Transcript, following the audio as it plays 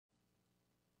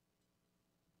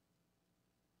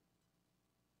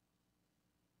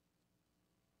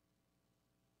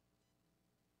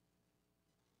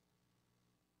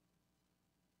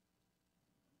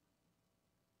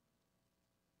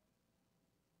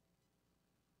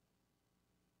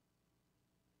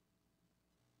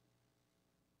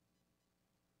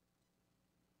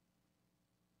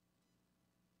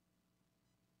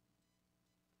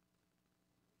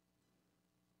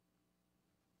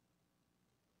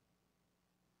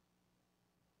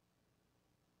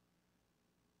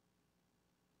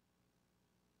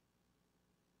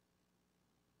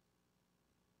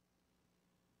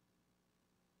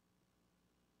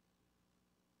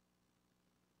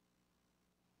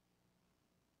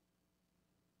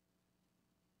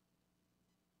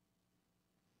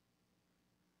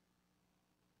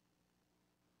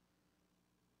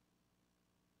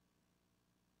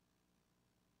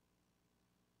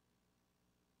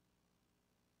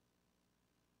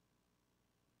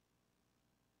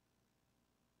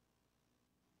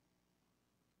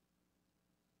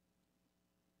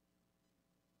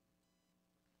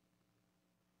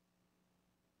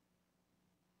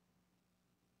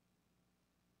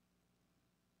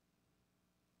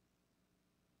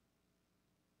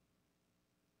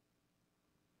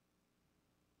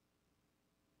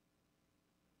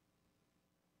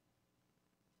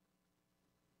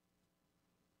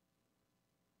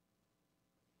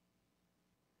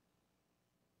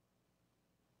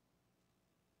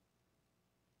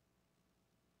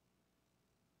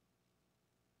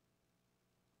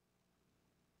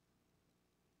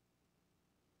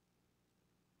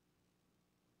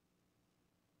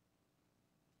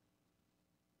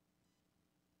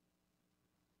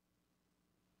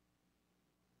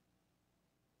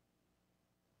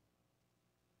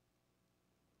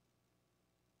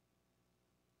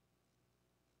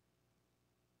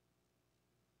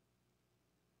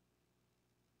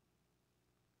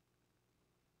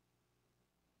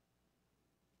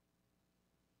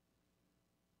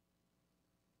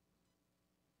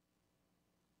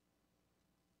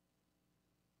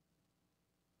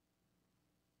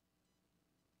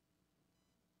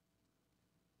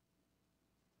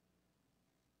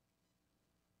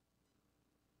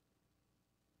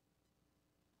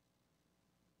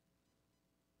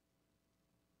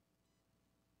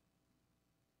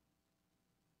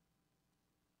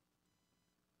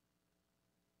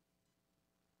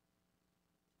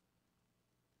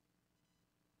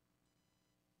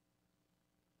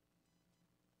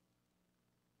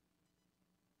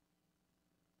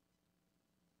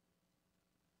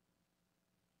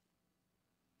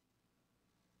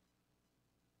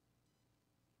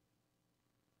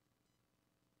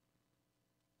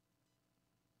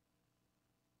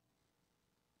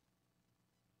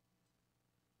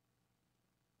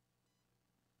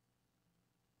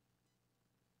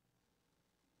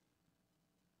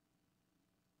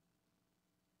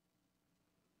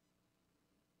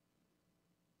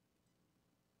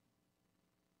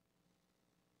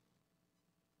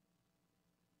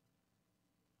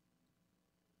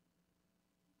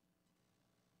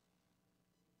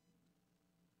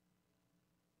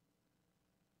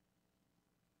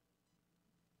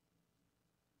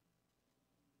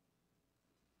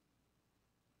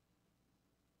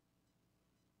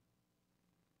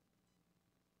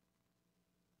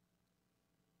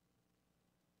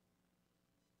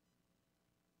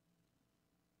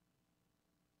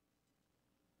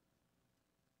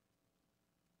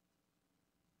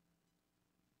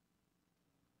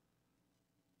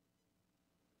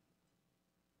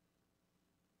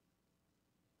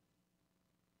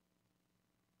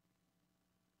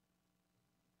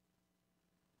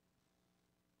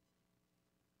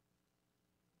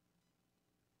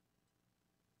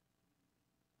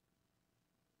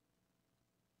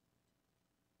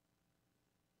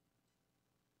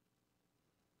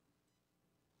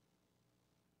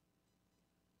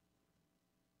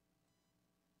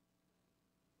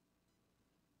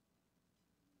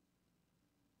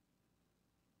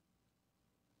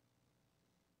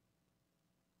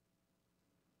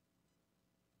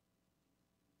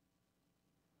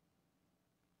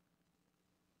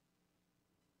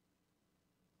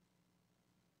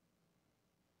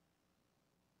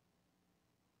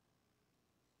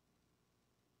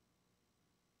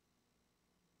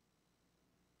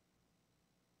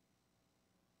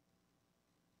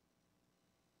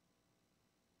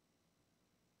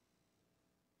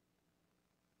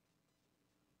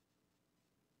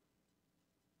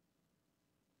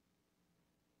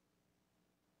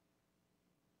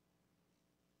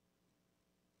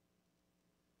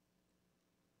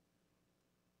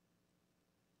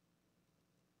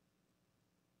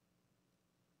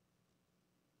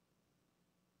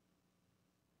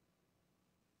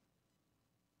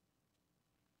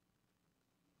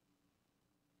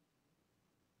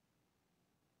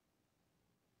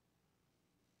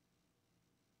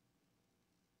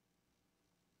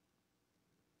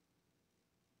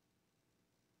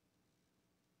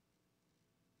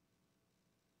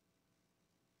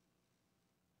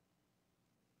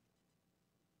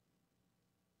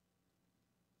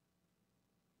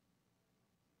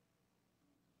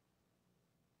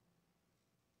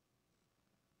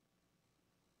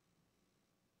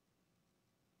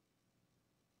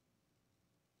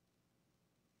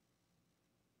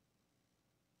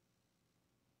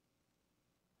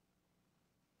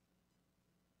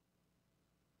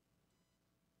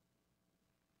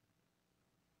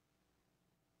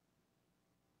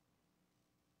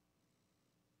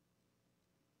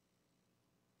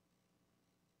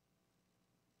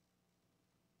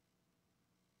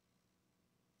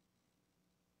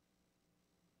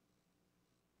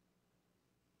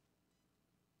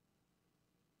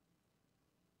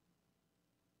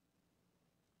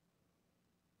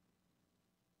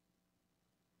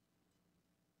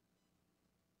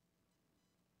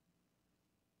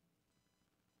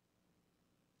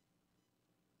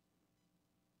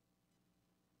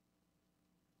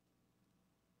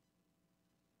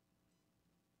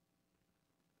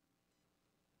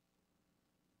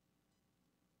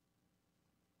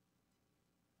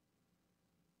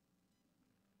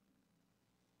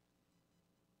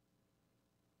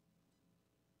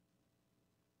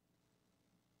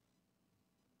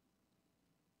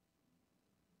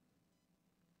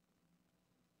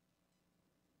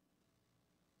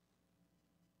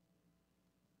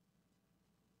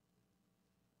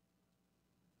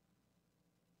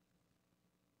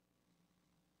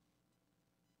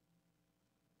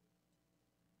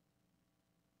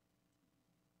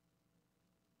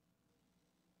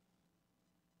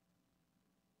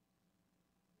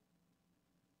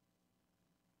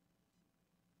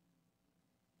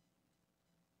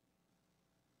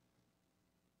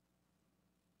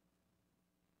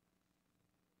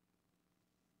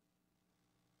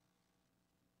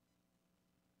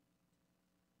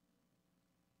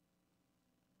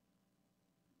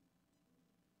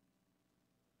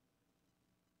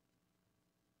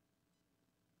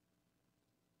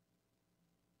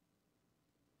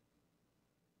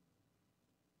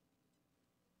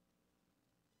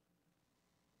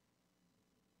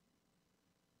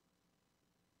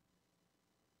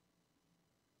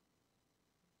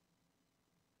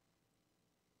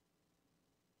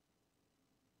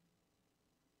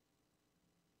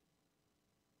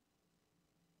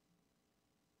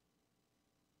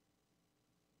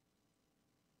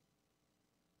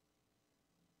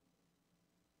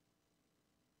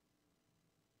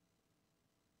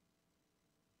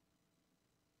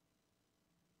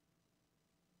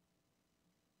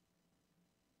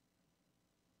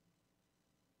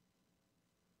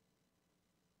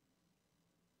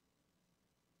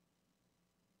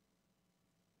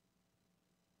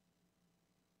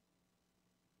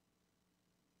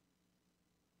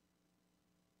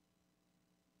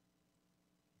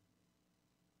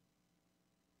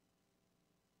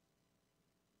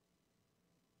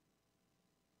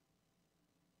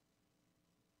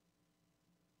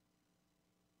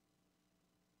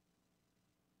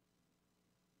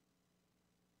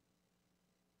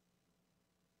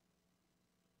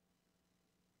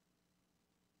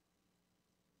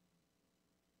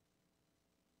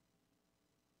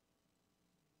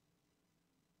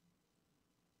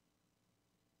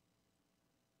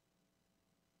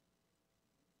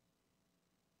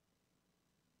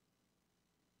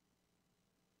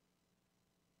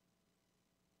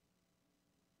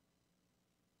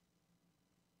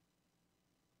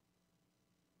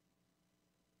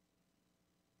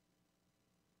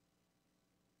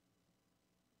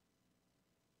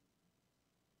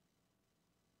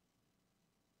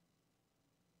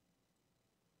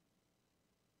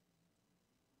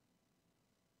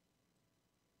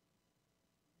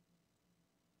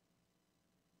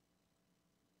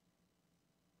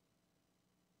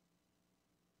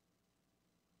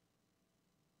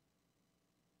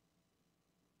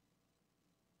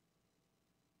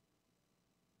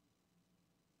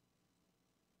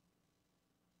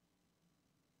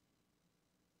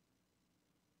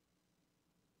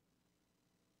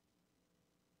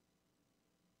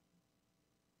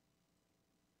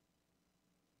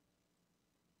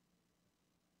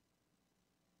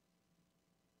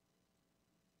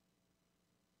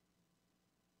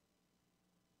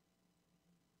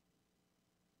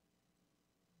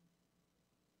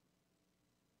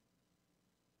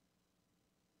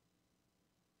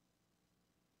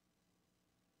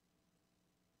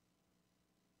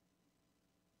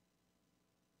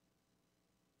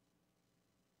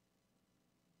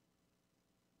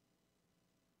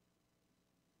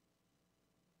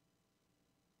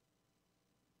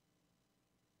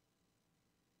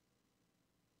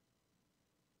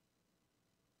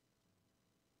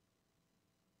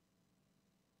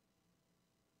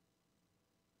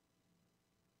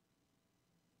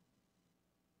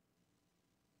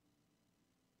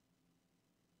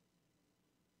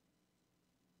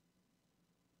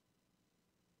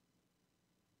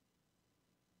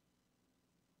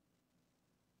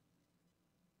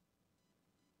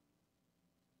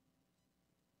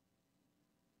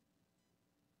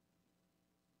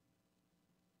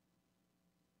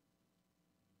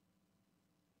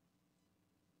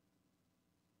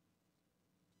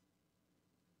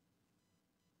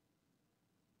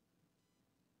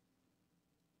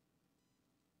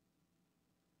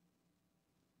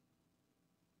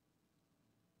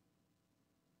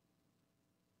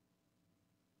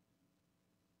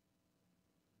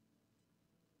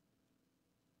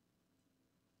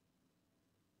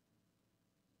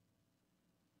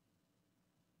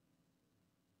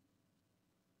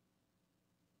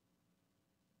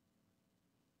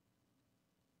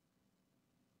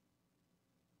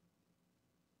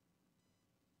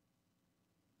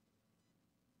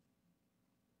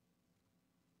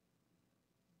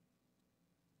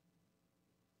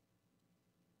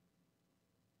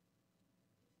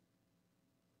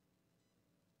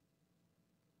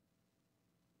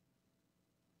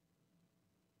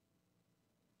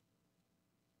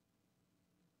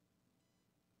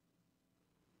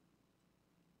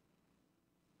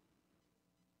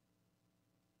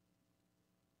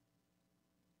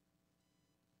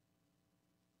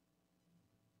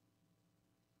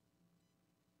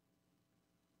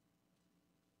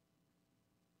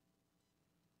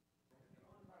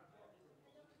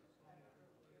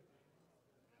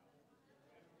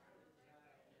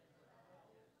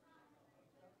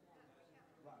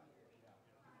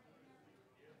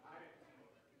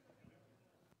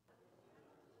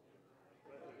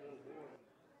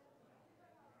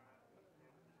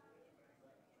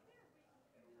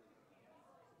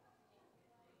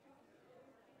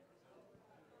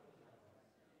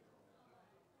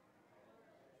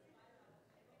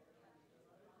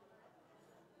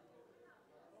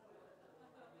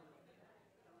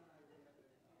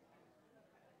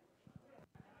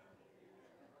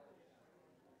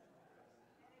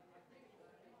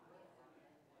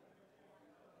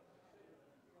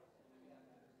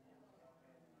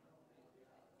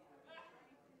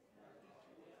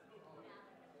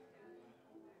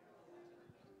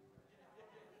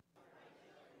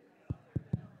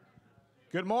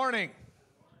Good morning.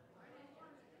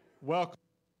 Welcome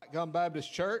to Gum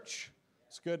Baptist Church.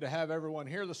 It's good to have everyone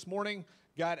here this morning.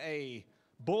 Got a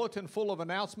bulletin full of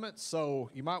announcements, so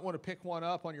you might want to pick one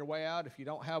up on your way out if you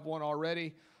don't have one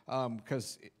already,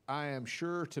 because I am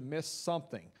sure to miss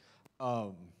something.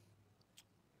 But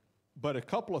a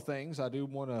couple of things I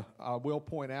will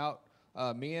point out,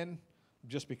 men,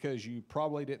 just because you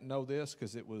probably didn't know this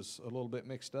because it was a little bit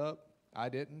mixed up. I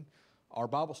didn't. Our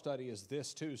Bible study is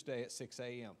this Tuesday at 6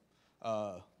 a.m.,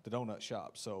 the donut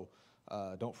shop. So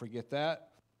don't forget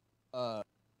that.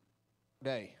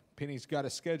 Penny's got a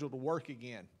schedule to work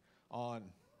again on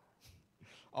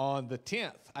the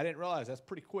 10th. I didn't realize that's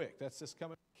pretty quick. That's this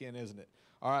coming weekend, isn't it?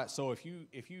 All right. So if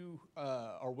you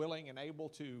are willing and able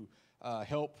to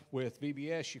help with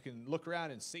VBS, you can look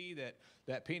around and see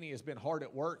that Penny has been hard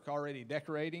at work already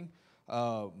decorating.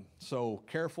 So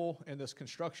careful in this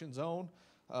construction zone.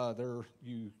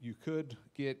 You could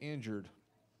get injured.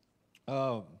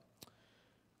 No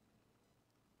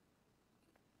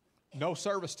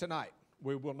service tonight.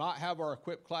 We will not have our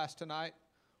equip class tonight.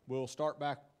 We'll start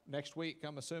back next week,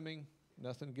 I'm assuming.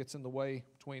 Nothing gets in the way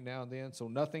between now and then. So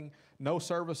no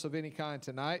service of any kind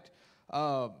tonight.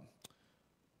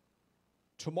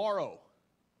 Tomorrow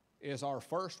is our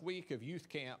first week of youth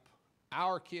camp.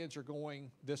 Our kids are going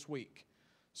this week.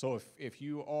 So if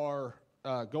you are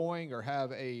going or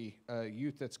have a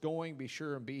youth that's going, be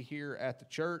sure and be here at the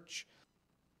church.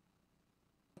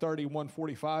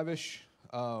 1:45-ish.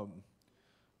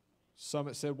 Some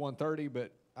it said 1:30,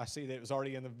 but I see that it was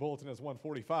already in the bulletin as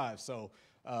 1:45. So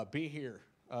be here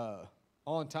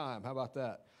on time. How about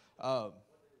that? I'm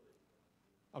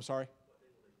sorry?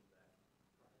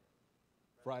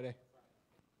 Friday?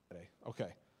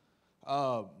 Okay.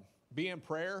 Be in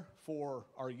prayer for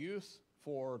our youth,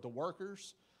 for the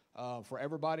workers, for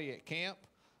everybody at camp.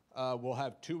 We'll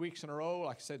have 2 weeks in a row.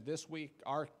 Like I said, this week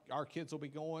our kids will be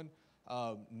going.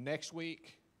 Next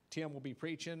week, Tim will be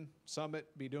preaching. Summit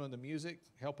be doing the music,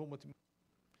 helping with the music.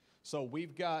 So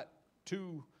we've got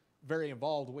 2 very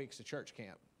involved weeks of church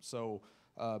camp. So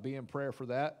be in prayer for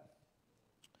that.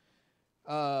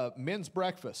 Men's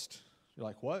breakfast. You're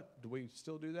like, what? Do we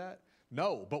still do that?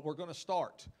 No, but we're going to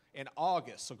start in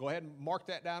August. So go ahead and mark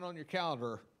that down on your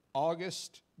calendar,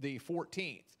 August the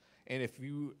 14th. And if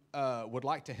you would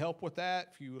like to help with that,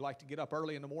 if you would like to get up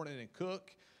early in the morning and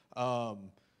cook,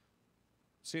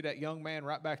 see that young man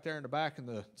right back there in the back in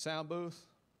the sound booth?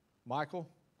 Michael,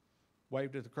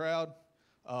 waved at the crowd.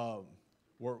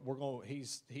 We're going.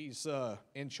 He's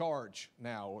in charge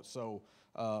now. So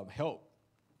help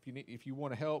if you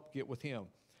want to help, get with him.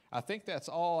 I think that's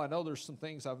all. I know there's some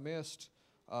things I've missed.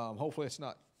 Hopefully it's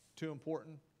not too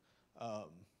important.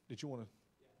 Did you want to?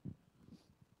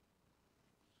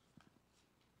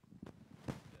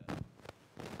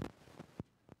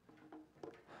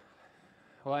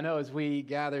 Well, I know as we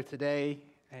gather today,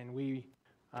 and we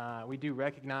do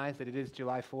recognize that it is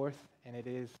July 4th, and it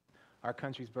is our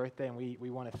country's birthday, and we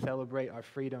want to celebrate our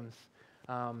freedoms.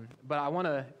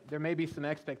 But there may be some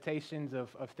expectations of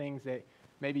things that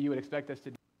maybe you would expect us to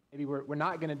do, maybe we're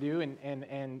not going to do,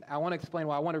 and I want to explain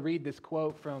why. I want to read this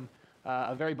quote from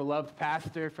a very beloved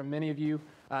pastor from many of you,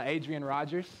 Adrian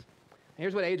Rogers. And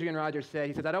here's what Adrian Rogers said.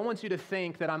 He says, "I don't want you to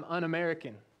think that I'm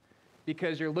un-American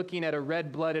because you're looking at a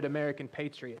red-blooded American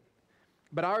patriot.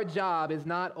 But our job is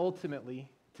not ultimately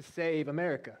to save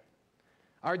America.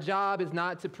 Our job is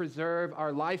not to preserve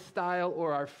our lifestyle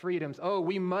or our freedoms. Oh,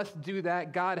 we must do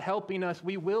that. God helping us,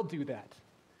 we will do that.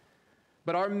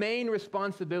 But our main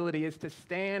responsibility is to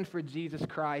stand for Jesus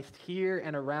Christ here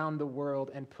and around the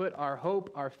world and put our hope,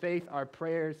 our faith, our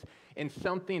prayers in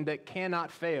something that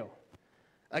cannot fail,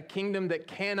 a kingdom that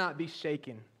cannot be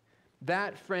shaken.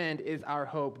 That, friend, is our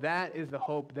hope. That is the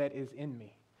hope that is in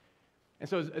me." And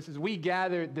so as we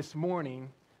gather this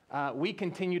morning, we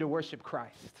continue to worship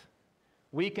Christ.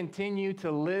 We continue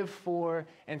to live for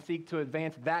and seek to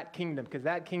advance that kingdom, because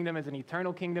that kingdom is an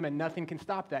eternal kingdom and nothing can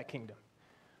stop that kingdom.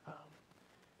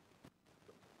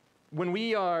 When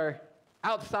we are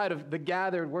outside of the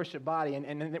gathered worship body,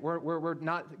 and we're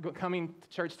not coming to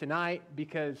church tonight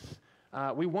because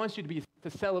we want you to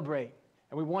celebrate.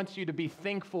 And we want you to be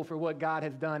thankful for what God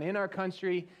has done in our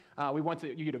country. We want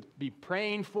you to be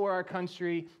praying for our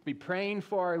country, be praying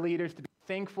for our leaders, to be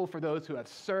thankful for those who have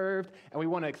served, and we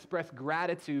want to express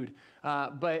gratitude.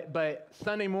 But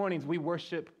Sunday mornings, we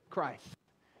worship Christ.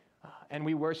 And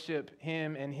we worship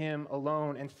Him and Him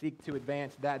alone and seek to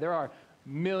advance that. There are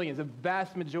millions, a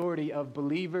vast majority of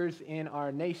believers in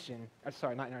our nation,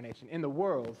 not in our nation, in the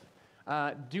world,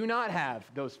 do not have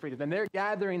those freedoms. And they're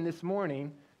gathering this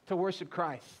morning to worship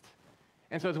Christ.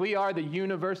 And so as we are the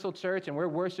universal church and we're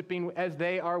worshiping as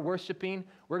they are worshiping,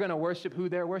 we're going to worship who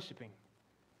they're worshiping,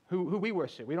 who we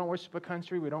worship. We don't worship a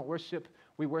country.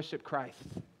 We worship Christ.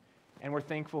 And we're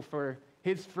thankful for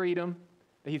his freedom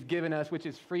that he's given us, which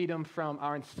is freedom from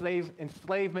our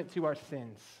enslavement to our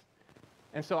sins.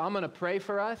 And so I'm going to pray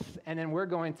for us, and then we're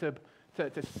going to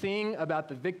sing about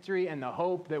the victory and the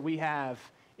hope that we have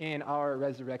in our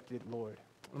resurrected Lord.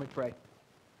 Let me pray.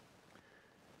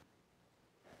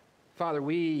 Father,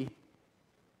 we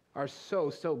are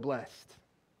so blessed.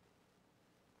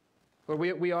 Lord,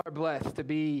 we are blessed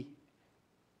to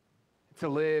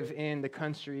live in the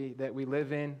country that we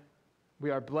live in. We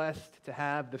are blessed to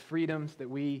have the freedoms that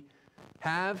we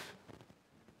have.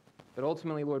 But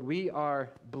ultimately, Lord, we are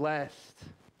blessed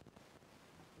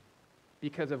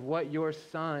because of what your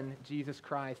Son, Jesus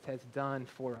Christ, has done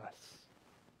for us.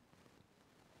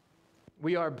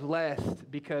 We are blessed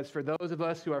because for those of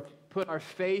us who have put our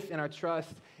faith and our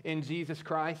trust in Jesus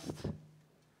Christ,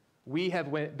 we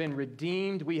have been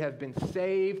redeemed, we have been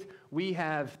saved, we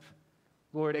have,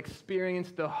 Lord,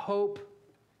 experienced the hope,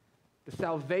 the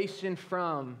salvation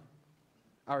from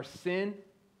our sin,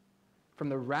 from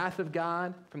the wrath of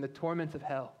God, from the torments of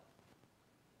hell.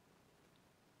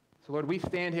 So, Lord, we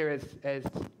stand here as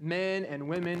men and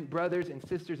women, brothers and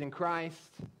sisters in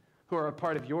Christ, who are a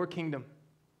part of your kingdom,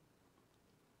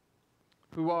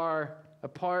 who are a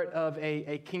part of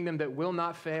a kingdom that will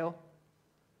not fail,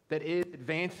 that is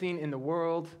advancing in the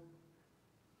world,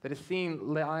 that is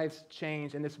seeing lives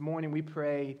change. And this morning we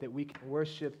pray that we can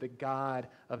worship the God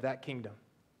of that kingdom,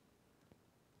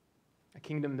 a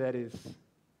kingdom that is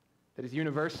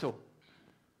universal,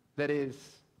 that is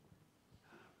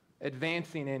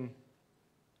advancing in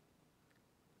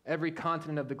every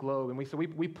continent of the globe. And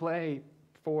we pray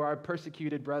for our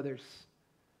persecuted brothers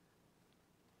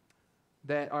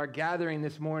that are gathering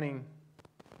this morning,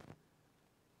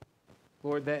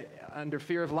 Lord, that under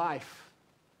fear of life,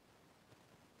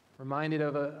 reminded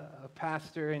of a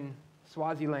pastor in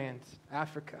Swaziland,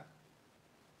 Africa,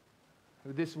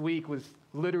 who this week was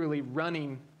literally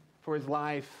running for his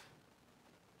life,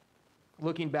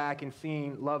 looking back and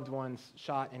seeing loved ones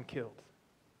shot and killed.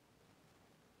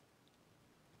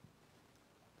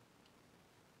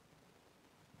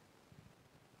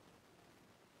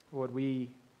 Lord,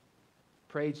 we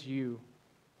praise you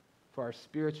for our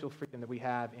spiritual freedom that we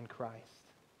have in Christ,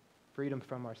 freedom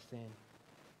from our sin.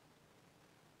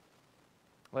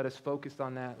 Let us focus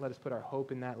on that. Let us put our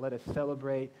hope in that. Let us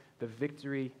celebrate the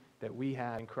victory that we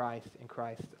have in Christ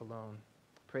alone.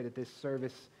 Pray that this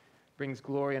service brings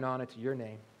glory and honor to your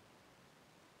name.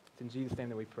 It's in Jesus' name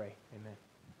that we pray. Amen.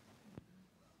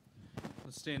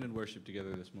 Let's stand and worship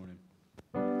together this morning.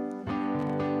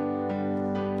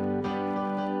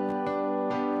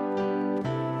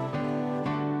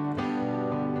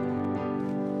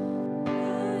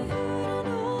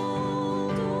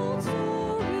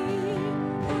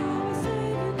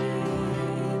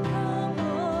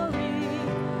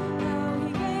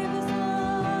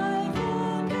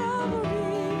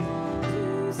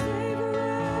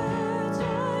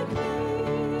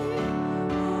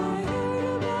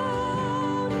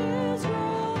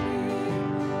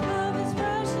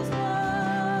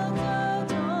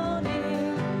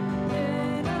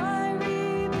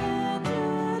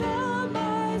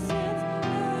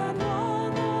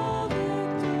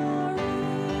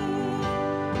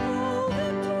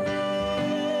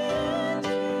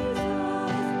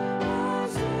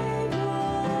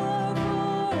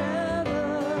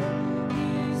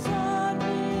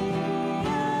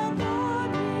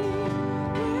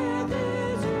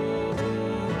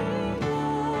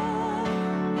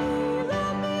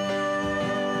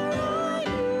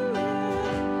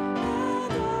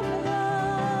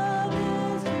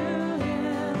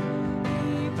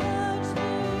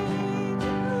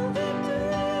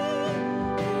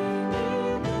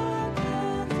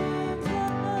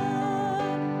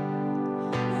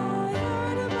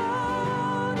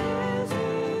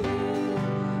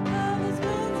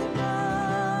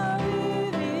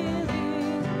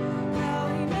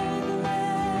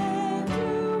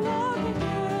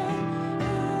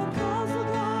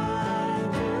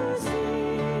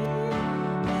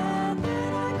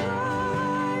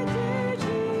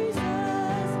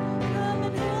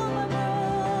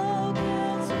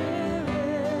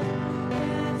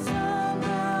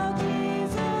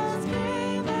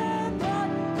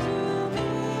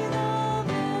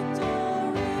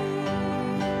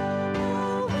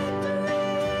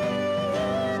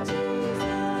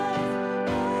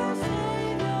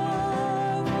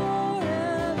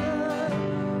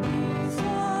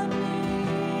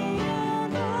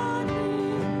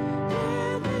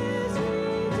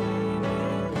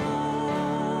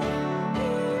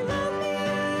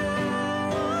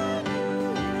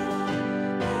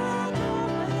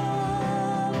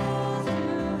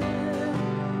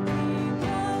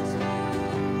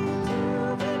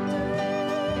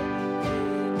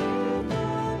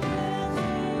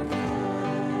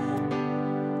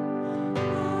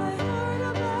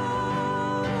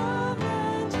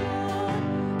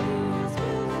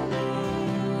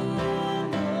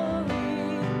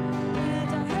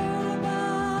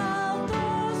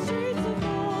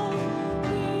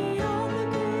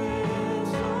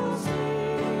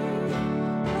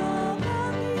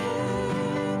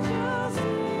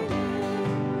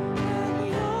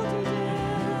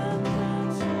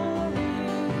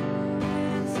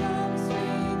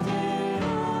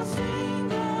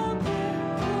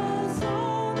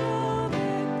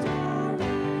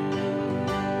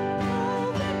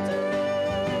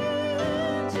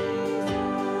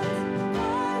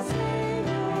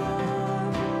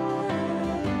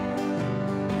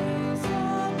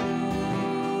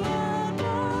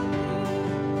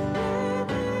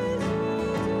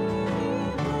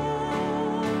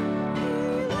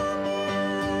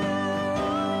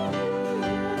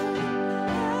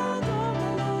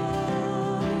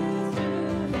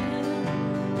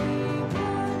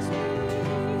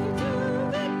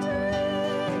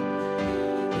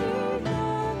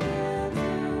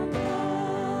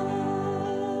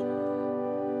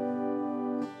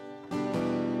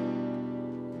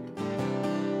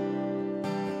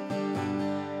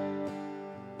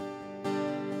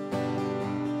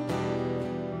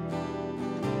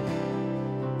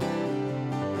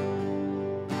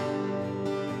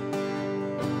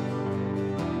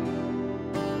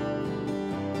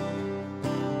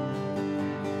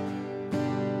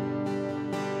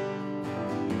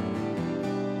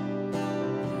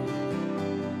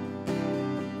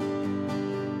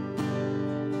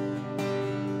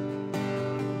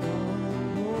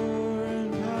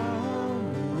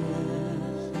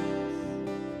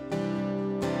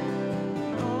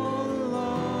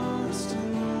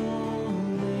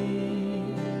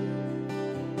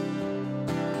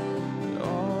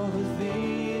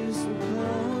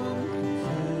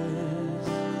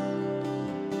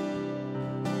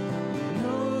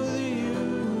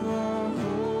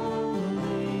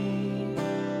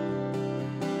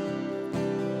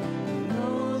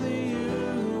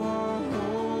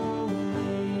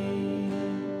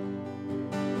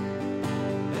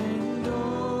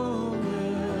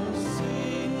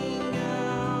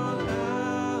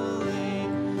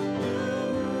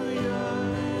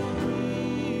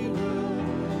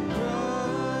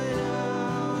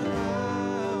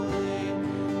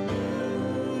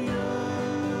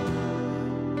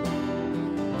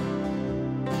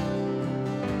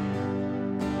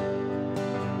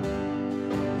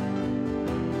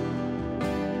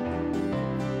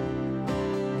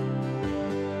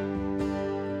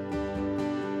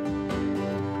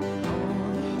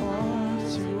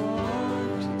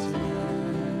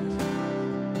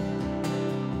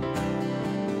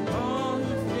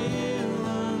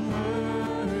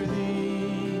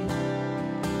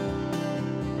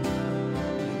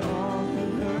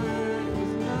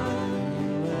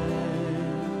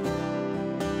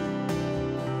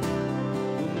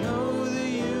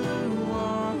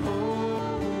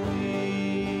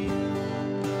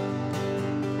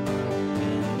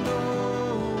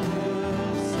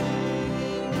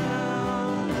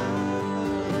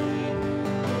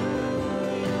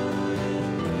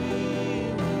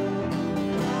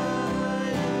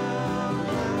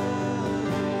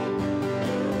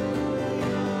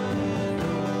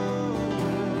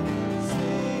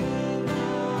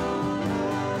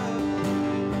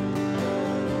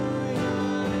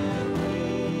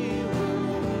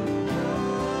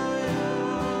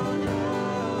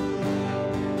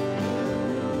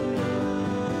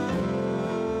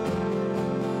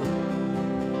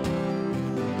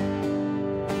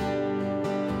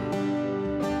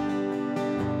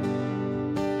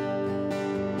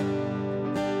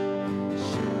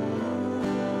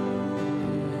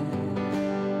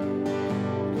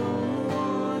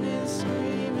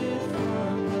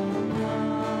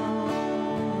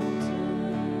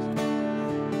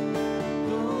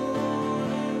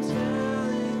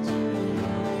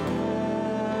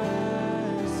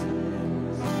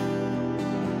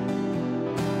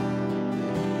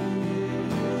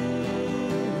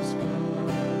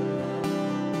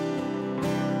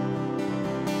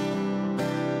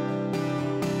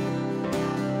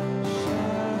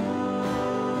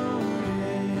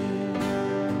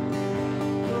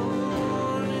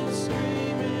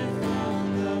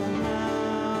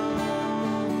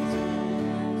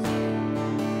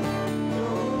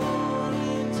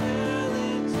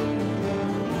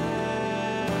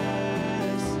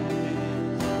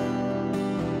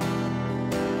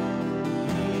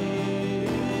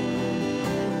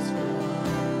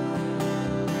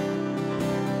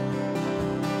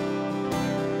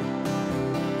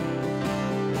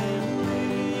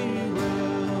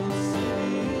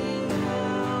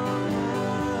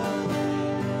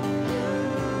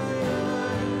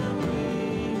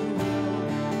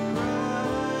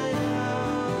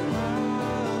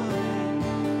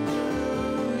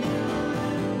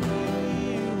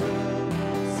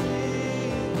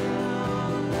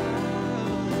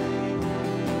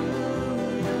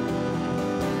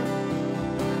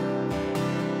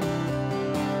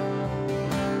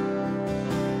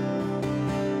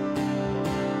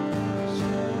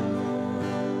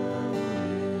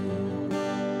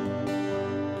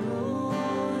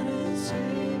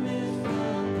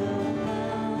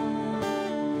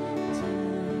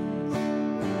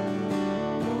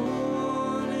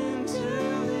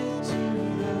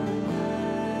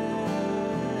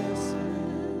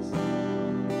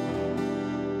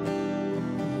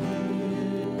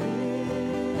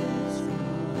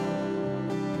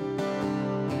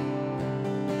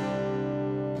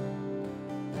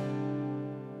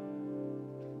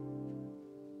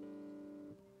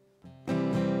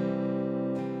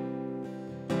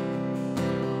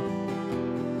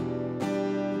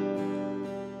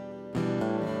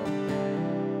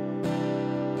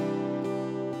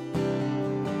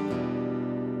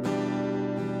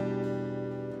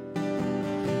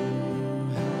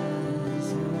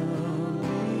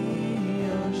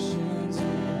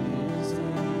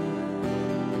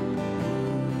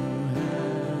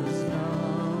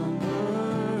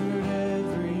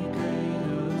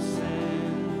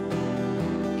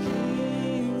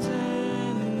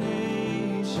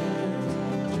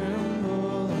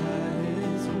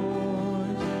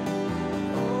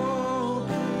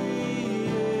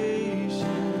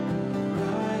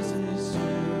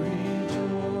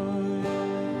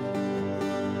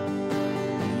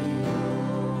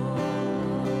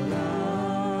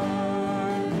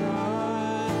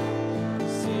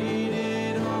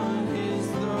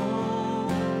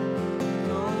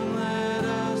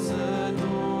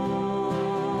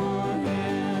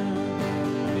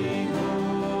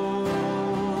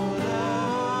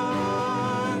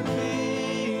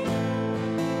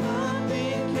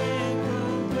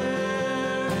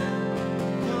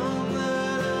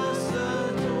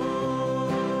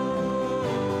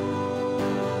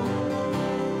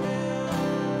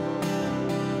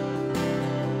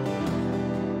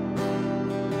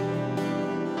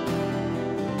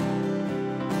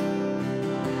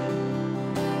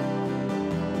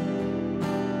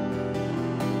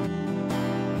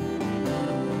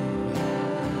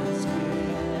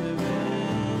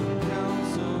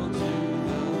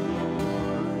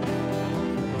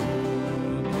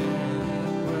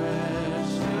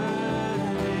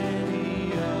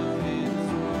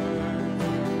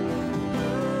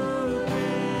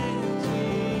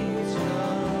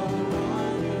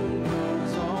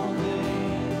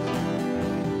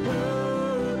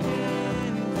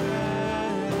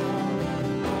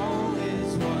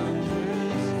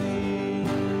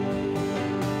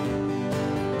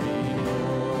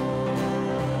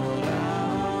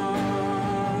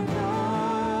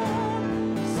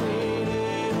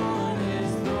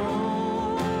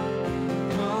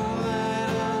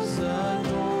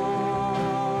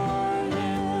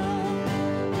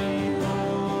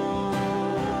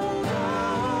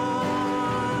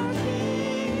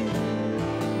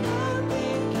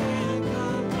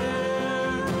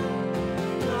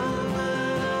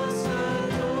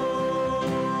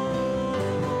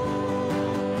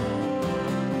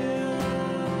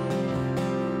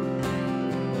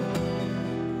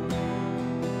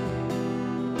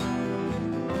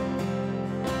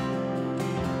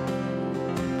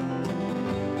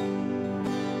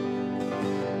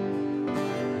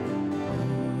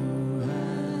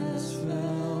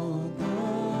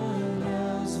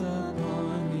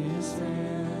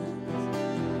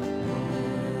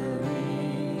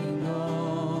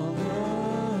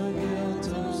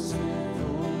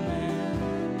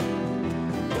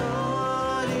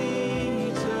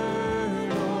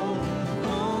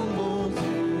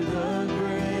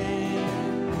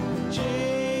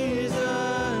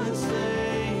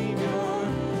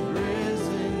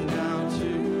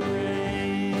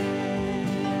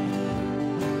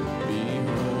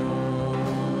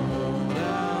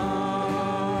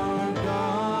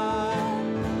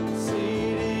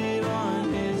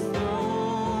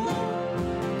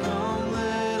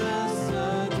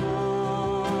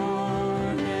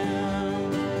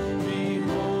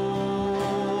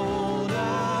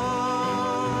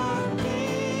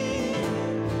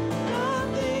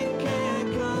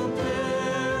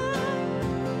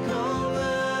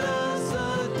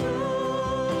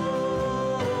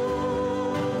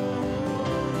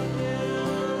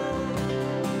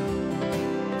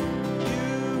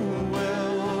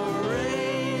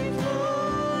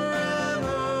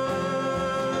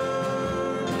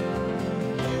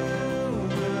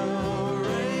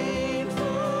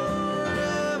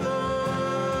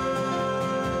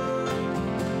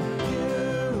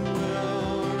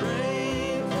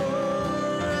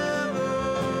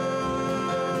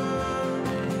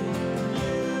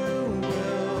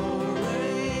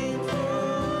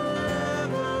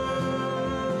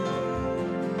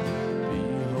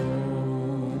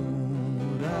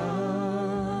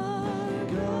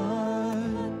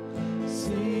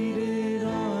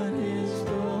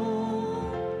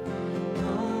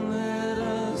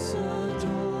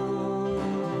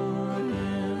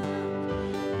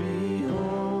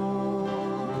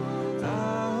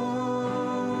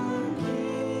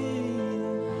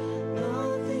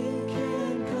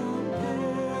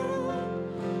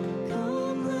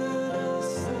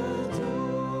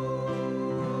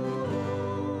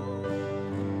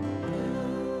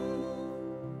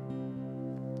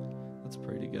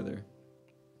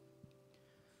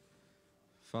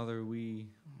 Father, we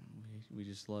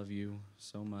just love you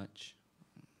so much.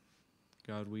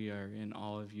 God, we are in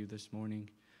awe of you this morning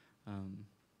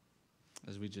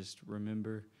as we just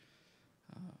remember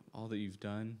all that you've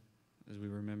done, as we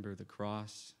remember the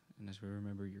cross, and as we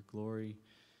remember your glory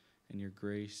and your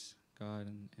grace, God,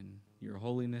 and your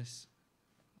holiness,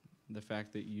 the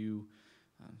fact that you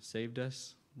saved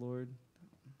us, Lord.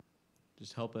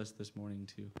 Just help us this morning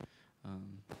to,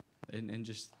 and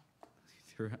just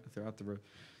throughout the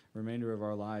remainder of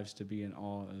our lives to be in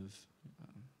awe of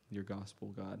your gospel,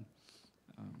 God.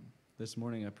 This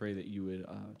morning I pray that you would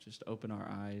just open our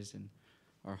eyes and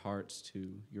our hearts to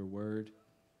your word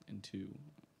and to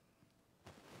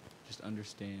just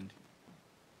understand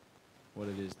what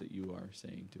it is that you are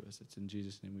saying to us. It's in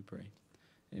Jesus' name we pray.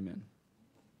 Amen.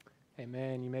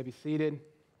 Amen. You may be seated.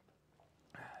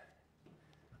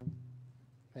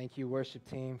 Thank you, worship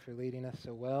team, for leading us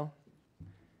so well.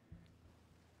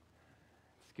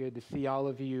 It's good to see all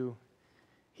of you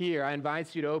here. I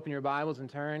invite you to open your Bibles and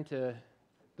turn to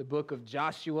the book of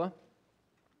Joshua.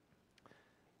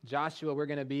 Joshua, we're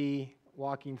going to be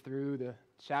walking through the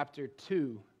chapter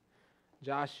 2.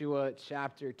 Joshua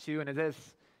chapter 2. And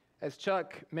as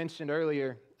Chuck mentioned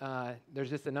earlier, there's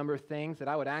just a number of things that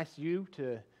I would ask you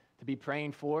to be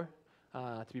praying for.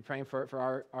 To be praying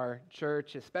for our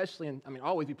church, especially,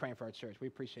 always be praying for our church. We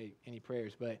appreciate any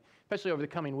prayers, but especially over the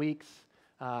coming weeks,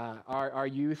 our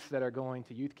youth that are going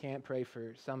to youth camp, pray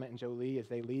for Summit and Jolie as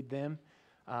they lead them,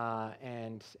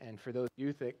 and for those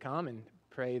youth that come, and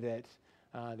pray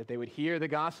that they would hear the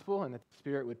gospel and that the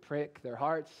Spirit would prick their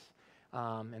hearts,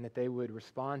 and that they would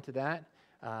respond to that.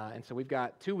 And so we've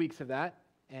got 2 weeks of that.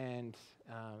 And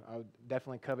I would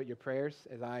definitely covet your prayers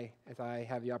as I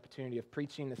have the opportunity of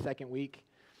preaching the second week,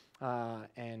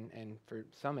 and for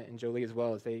Summit and Jolie as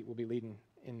well, as they will be leading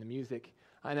in the music.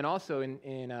 And then also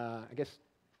in I guess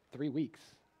 3 weeks,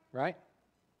 right?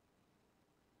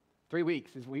 3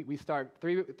 weeks is we start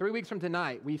 3 weeks from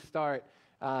tonight. We start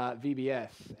VBS,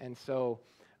 and so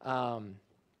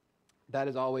that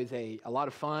is always a lot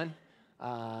of fun.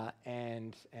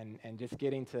 And just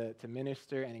getting to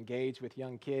minister and engage with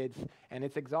young kids, and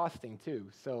it's exhausting too.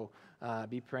 So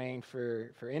be praying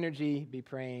for energy, be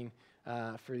praying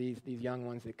for these young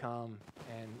ones that come,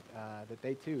 and that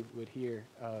they too would hear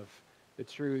of the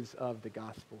truths of the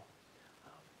gospel.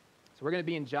 So we're going to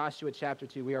be in Joshua chapter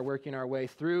 2. We are working our way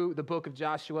through the book of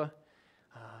Joshua,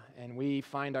 and we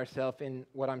find ourselves in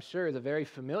what I'm sure is a very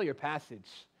familiar passage.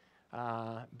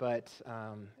 But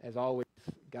as always,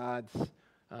 God's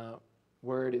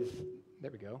word is,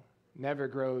 there we go, never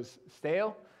grows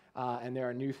stale, and there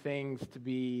are new things to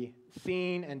be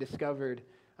seen and discovered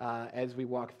as we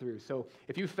walk through. So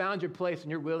if you found your place and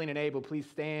you're willing and able, please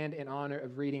stand in honor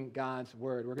of reading God's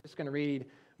word. We're just going to read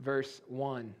verse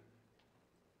 1.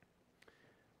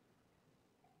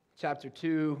 Chapter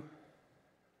 2,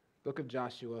 book of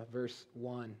Joshua, verse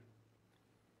 1. It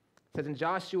says, "And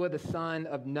Joshua the son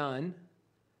of Nun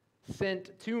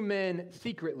sent 2 men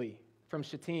secretly from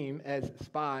Shittim as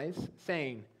spies,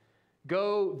 saying,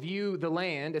 'Go view the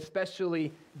land,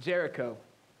 especially Jericho.'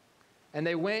 And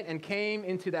they went and came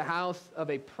into the house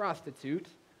of a prostitute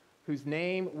whose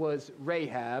name was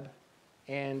Rahab,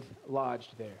 and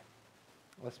lodged there."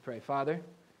 Let's pray. Father,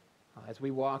 as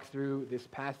we walk through this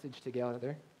passage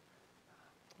together,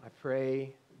 I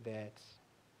pray that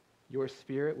your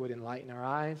Spirit would enlighten our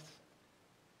eyes,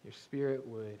 your Spirit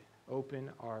would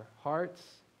open our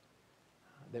hearts,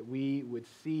 that we would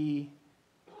see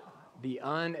the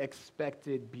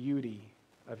unexpected beauty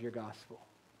of your gospel,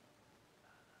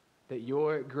 that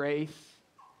your grace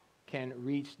can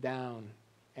reach down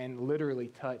and literally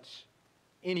touch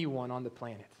anyone on the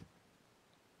planet,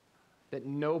 that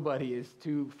nobody is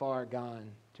too far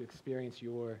gone to experience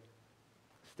your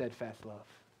steadfast love.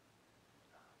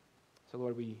 So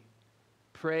Lord, we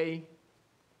pray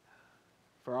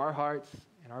for our hearts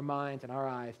and our minds and our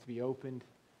eyes to be opened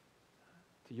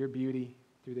to your beauty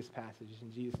through this passage.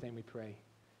 In Jesus' name we pray.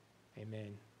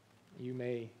 Amen. You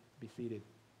may be seated.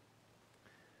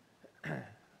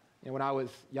 When I was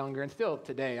younger, and still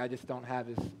today, I just don't have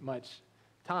as much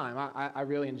time. I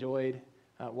really enjoyed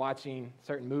watching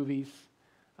certain movies,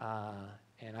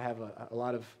 and I have a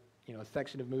lot of, a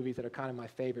section of movies that are kind of my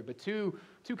favorite. But two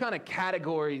kind of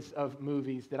categories of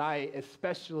movies that I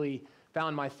especially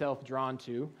found myself drawn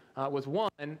to was one,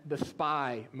 the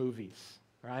spy movies,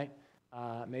 right?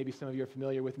 Maybe some of you are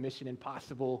familiar with Mission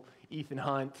Impossible, Ethan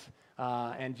Hunt,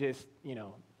 and just,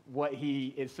 what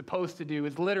he is supposed to do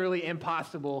is literally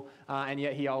impossible, and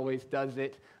yet he always does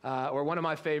it. Or one of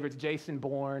my favorites, Jason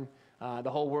Bourne,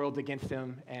 the whole world's against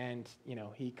him, and,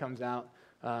 he comes out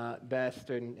best,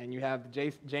 and you have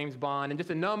James Bond, and just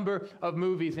a number of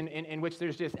movies in which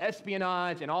there's just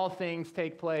espionage and all things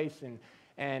take place,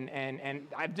 and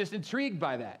I'm just intrigued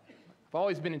by that. I've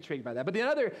always been intrigued by that. But the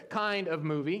other kind of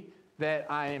movie that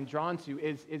I am drawn to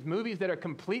is movies that are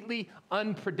completely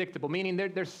unpredictable, meaning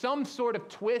there's some sort of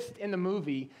twist in the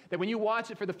movie that when you watch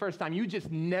it for the first time, you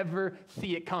just never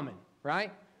see it coming,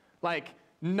 right? Like,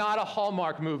 not a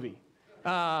Hallmark movie.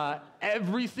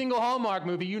 Every single Hallmark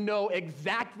movie, you know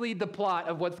exactly the plot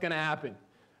of what's going to happen.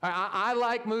 I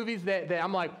like movies that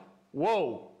I'm like,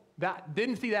 whoa, that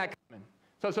didn't see that coming.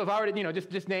 So if I were to,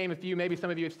 just name a few, maybe some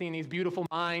of you have seen these, Beautiful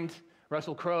Mind,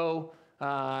 Russell Crowe.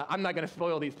 I'm not going to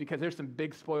spoil these because there's some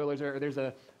big spoilers. There's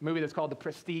a movie that's called The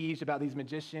Prestige about these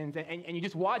magicians. And you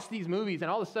just watch these movies,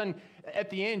 and all of a sudden, at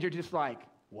the end, you're just like,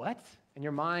 what? And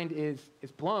your mind is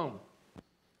blown.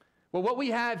 Well, what we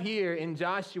have here in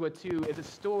Joshua 2 is a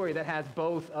story that has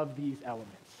both of these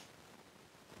elements.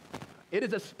 It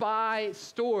is a spy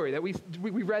story that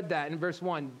we read that in verse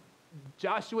 1.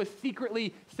 Joshua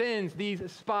secretly sends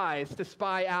these spies to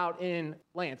spy out in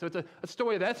land. So it's a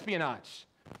story of espionage.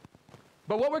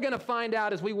 But what we're going to find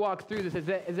out as we walk through this is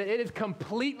that it is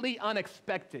completely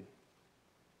unexpected.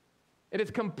 It is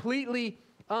completely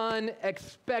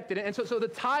unexpected. And so the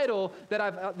title that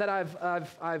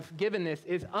I've given this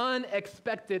is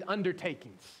Unexpected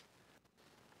Undertakings.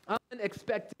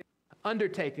 Unexpected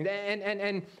Undertakings.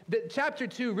 And the chapter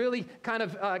 2 really kind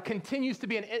of continues to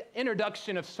be an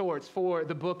introduction of sorts for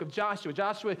the book of Joshua.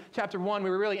 Joshua chapter 1, we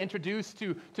were really introduced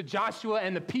to Joshua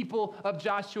and the people of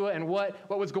Joshua and what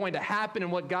was going to happen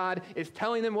and what God is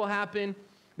telling them will happen.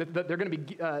 That they're going to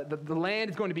be the land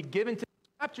is going to be given to.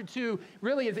 Chapter 2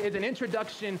 really is an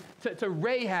introduction to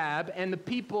Rahab and the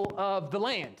people of the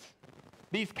land,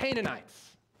 these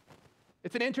Canaanites.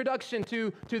 It's an introduction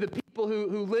to the people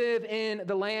who live in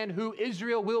the land who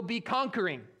Israel will be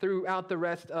conquering throughout the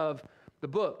rest of the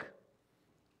book.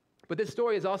 But this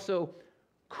story is also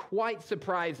quite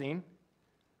surprising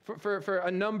for a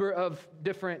number of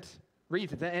different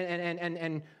reasons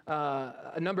and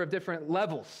a number of different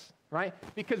levels. Right?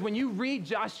 Because when you read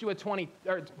Joshua 2,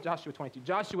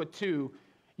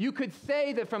 you could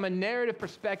say that from a narrative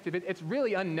perspective, it's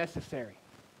really unnecessary.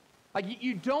 Like,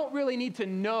 you don't really need to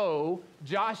know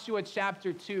Joshua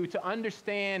chapter 2 to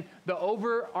understand the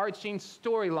overarching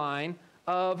storyline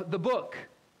of the book.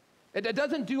 It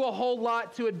doesn't do a whole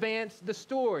lot to advance the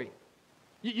story.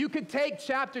 You could take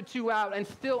chapter 2 out and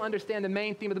still understand the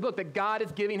main theme of the book, that God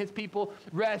is giving his people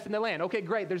rest in the land. Okay,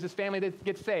 great, there's this family that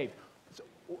gets saved.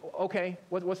 Okay,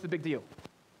 what's the big deal?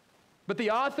 But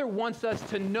the author wants us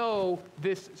to know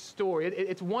this story.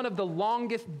 It's one of the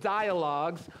longest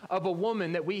dialogues of a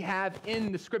woman that we have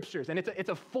in the scriptures. And it's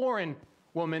a foreign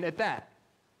woman at that,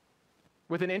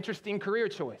 with an interesting career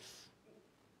choice.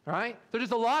 All right? So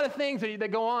there's a lot of things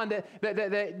that go on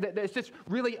that's just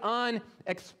really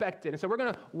unexpected. And so we're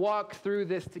going to walk through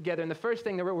this together. And the first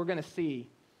thing that we're going to see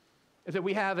is that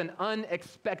we have an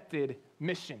unexpected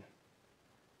mission.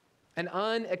 An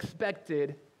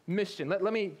unexpected mission. Let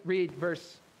me read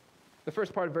the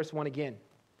first part of verse 1 again.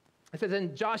 It says,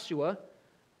 "And Joshua,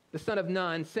 the son of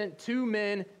Nun, sent 2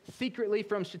 men secretly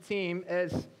from Shittim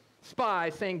as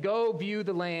spies, saying, 'Go view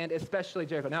the land, especially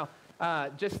Jericho.'" Now,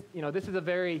 this is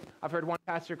I've heard one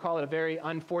pastor call it a very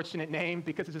unfortunate name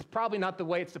because this is probably not the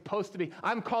way it's supposed to be.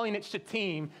 I'm calling it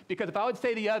Shittim because if I would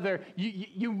say the other,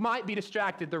 you might be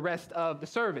distracted the rest of the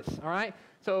service, all right?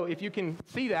 So if you can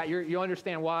see that, you'll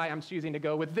understand why I'm choosing to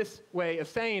go with this way of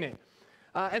saying it.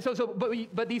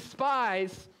 But these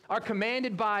spies are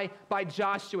commanded by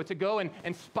Joshua to go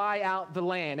and spy out the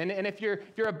land. And if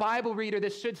you're a Bible reader,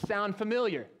 this should sound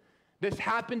familiar. This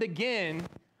happened again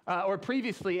or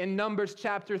previously in Numbers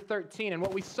chapter 13. And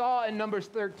what we saw in Numbers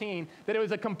 13, that it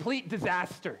was a complete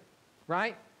disaster,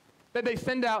 right? That they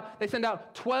send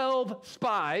out 12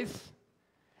 spies,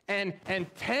 and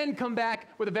 10 come back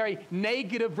with a very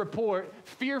negative report,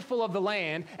 fearful of the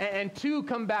land, and 2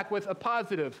 come back with a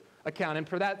positive account. And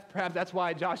perhaps that's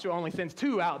why Joshua only sends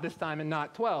 2 out this time and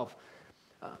not 12.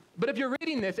 But if you're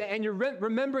reading this and you're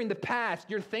remembering the past,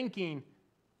 you're thinking,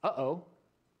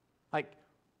 like,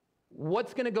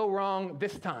 what's going to go wrong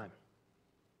this time?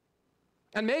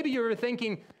 And maybe you're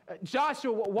thinking,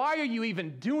 Joshua, why are you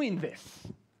even doing this?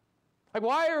 Like,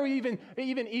 why are we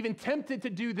even tempted to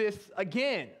do this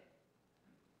again?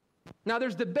 Now,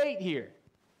 there's debate here.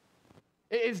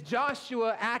 Is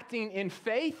Joshua acting in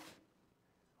faith,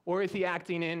 or is he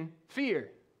acting in fear?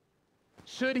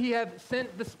 Should he have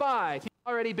sent the spies? He's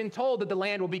already been told that the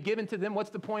land will be given to them. What's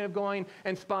the point of going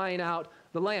and spying out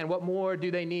the land? What more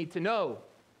do they need to know?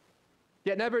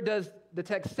 Yet never does the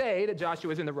text say that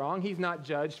Joshua is in the wrong. He's not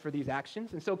judged for these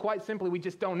actions. And so quite simply, we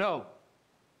just don't know.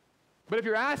 But if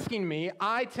you're asking me,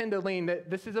 I tend to lean that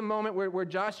this is a moment where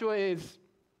Joshua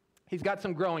he's got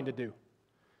some growing to do.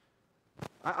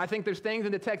 I think there's things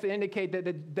in the text that indicate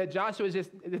that Joshua is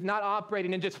not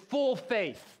operating in just full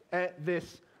faith at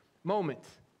this moment.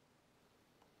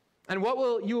 And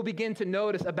what you will begin to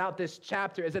notice about this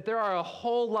chapter is that there are a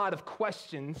whole lot of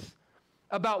questions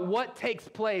about what takes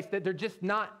place that they're just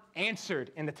not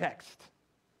answered in the text.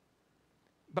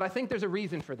 But I think there's a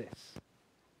reason for this.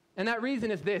 And that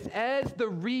reason is this: as the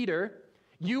reader,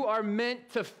 you are meant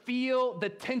to feel the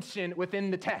tension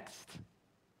within the text.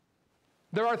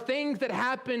 There are things that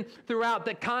happen throughout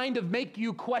that kind of make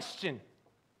you question.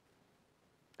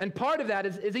 And part of that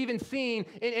is even seen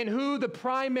in who the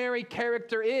primary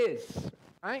character is,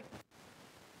 right?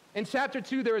 In chapter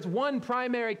 2, there is one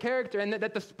primary character and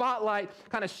that the spotlight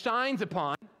kind of shines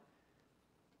upon.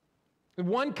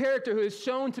 One character who is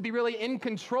shown to be really in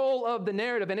control of the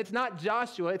narrative, and it's not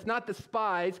Joshua, it's not the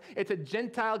spies, it's a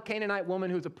Gentile Canaanite woman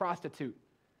who's a prostitute.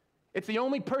 It's the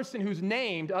only person who's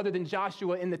named other than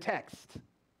Joshua in the text.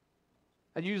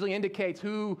 That usually indicates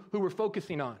who we're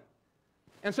focusing on.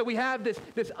 And so we have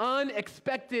this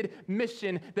unexpected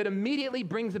mission that immediately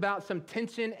brings about some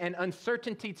tension and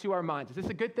uncertainty to our minds. Is this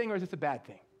a good thing or is this a bad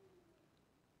thing?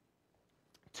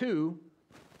 2,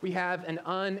 we have an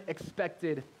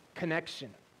unexpected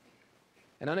connection.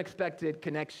 An unexpected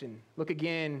connection. Look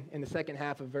again in the second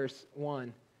half of verse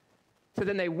 1. So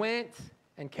then they went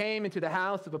and came into the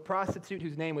house of a prostitute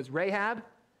whose name was Rahab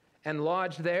and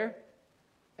lodged there.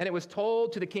 And it was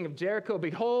told to the king of Jericho,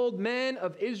 "Behold, men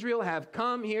of Israel have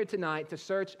come here tonight to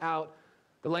search out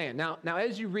the land." Now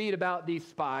as you read about these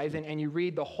spies and you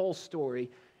read the whole story,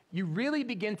 you really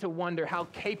begin to wonder how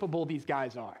capable these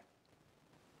guys are.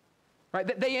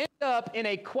 Right? They end up in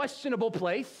a questionable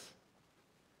place.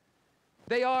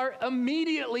 They are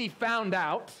immediately found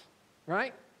out,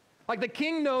 right? Like the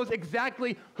king knows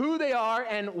exactly who they are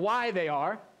and why they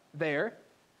are there.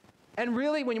 And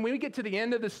really, when we get to the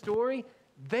end of the story,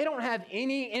 they don't have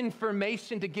any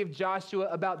information to give Joshua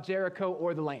about Jericho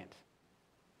or the land.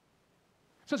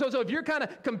 So if you're kind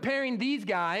of comparing these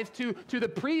guys to the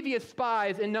previous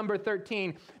spies in number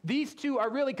 13, these two are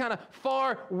really kind of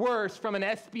far worse from an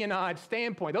espionage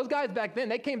standpoint. Those guys back then,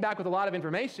 they came back with a lot of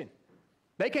information.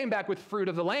 They came back with fruit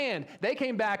of the land. They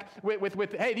came back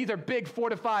with hey, these are big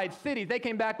fortified cities. They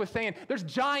came back with saying, there's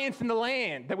giants in the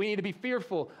land that we need to be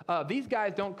fearful of. These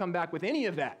guys don't come back with any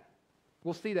of that.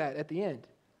 We'll see that at the end.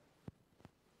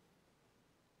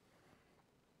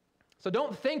 So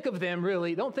don't think of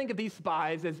these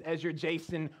spies as your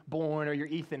Jason Bourne or your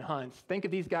Ethan Hunts. Think of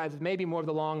these guys as maybe more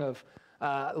along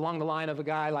the line of a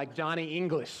guy like Johnny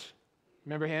English.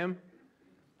 Remember him?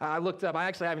 I looked up, I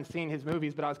actually haven't seen his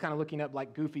movies, but I was kind of looking up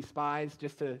like goofy spies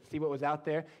just to see what was out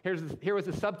there. Here was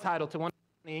the subtitle to one of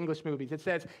the English movies. It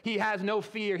says, "He has no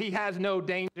fear, he has no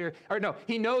danger," or no,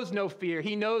 "He knows no fear,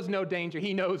 he knows no danger,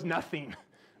 he knows nothing,"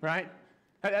 right?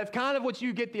 That's kind of what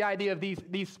you get the idea of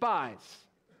these spies.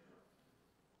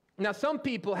 Now, some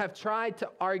people have tried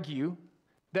to argue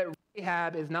that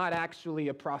Rahab is not actually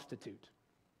a prostitute.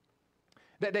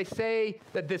 That they say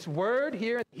that this word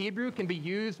here in Hebrew can be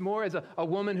used more as a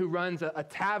woman who runs a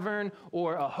tavern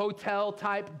or a hotel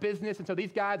type business. And so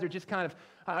these guys are just kind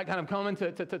of coming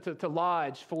to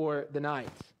lodge for the night.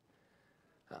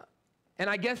 And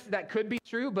I guess that could be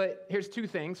true, but here's 2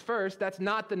 things. First, that's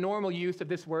not the normal use of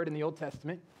this word in the Old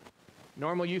Testament.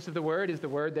 Normal use of the word is the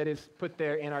word that is put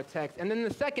there in our text. And then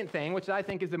the second thing, which I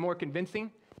think is the more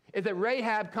convincing, is that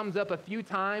Rahab comes up a few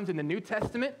times in the New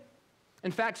Testament.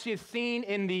 In fact, she is seen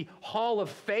in the Hall of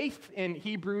Faith in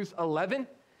Hebrews 11.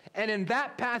 And in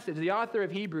that passage, the author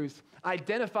of Hebrews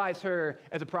identifies her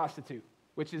as a prostitute,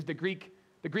 which is the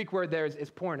Greek word there is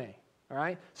porne. All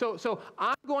right? So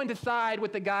I'm going to side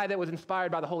with the guy that was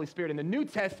inspired by the Holy Spirit in the New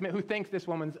Testament who thinks this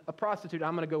woman's a prostitute.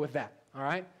 I'm going to go with that. All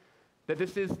right? That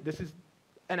this is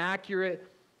an accurate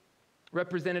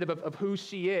representative of who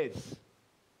she is.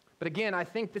 But again, I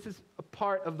think this is a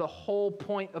part of the whole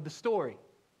point of the story.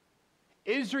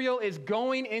 Israel is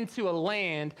going into a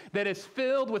land that is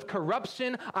filled with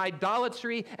corruption,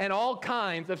 idolatry, and all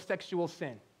kinds of sexual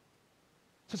sin.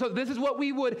 So this is what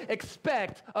we would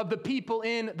expect of the people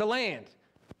in the land.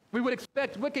 We would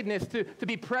expect wickedness to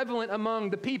be prevalent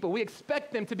among the people. We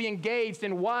expect them to be engaged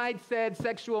in widespread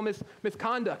sexual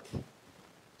misconduct.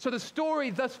 So the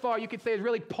story thus far, you could say, is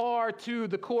really par to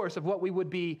the course of what we would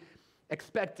be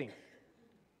expecting.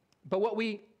 But what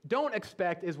we don't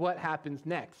expect is what happens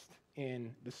next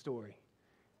in the story.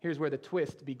 Here's where the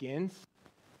twist begins.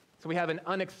 So we have an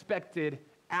unexpected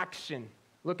action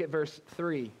Look at verse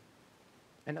 3,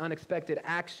 an unexpected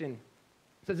action.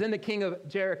 It says, then the king of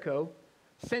Jericho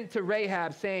sent to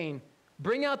Rahab, saying,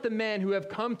 bring out the men who have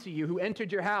come to you, who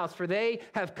entered your house, for they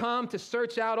have come to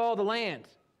search out all the land.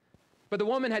 But the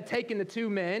woman had taken the 2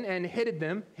 men and hidden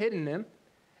them.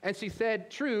 And she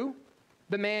said, true,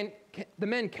 the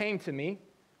men came to me,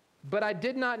 but I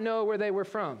did not know where they were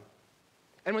from.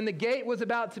 And when the gate was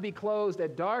about to be closed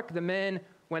at dark, the men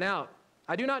went out.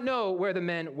 I do not know where the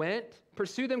men went.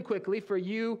 Pursue them quickly, for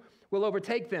you will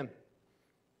overtake them.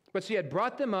 But she had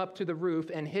brought them up to the roof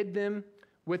and hid them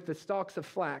with the stalks of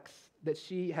flax that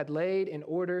she had laid in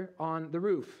order on the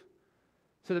roof.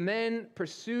 So the men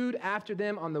pursued after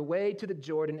them on the way to the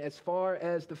Jordan as far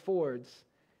as the fords,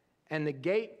 and the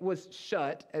gate was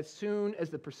shut as soon as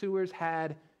the pursuers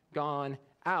had gone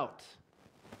out.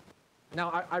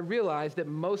 Now, I realize that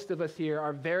most of us here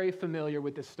are very familiar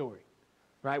with this story,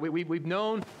 right? We've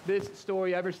known this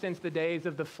story ever since the days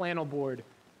of the flannel board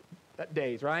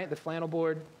days, right? The flannel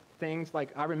board things, like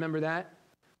I remember that.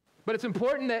 But it's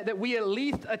important that we at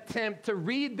least attempt to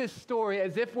read this story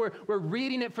as if we're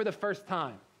reading it for the first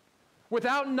time,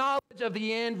 without knowledge of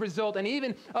the end result and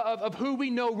even of who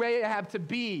we know Rahab to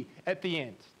be at the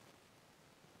end.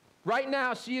 Right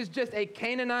now, she is just a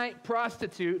Canaanite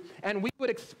prostitute, and we would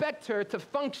expect her to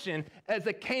function as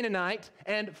a Canaanite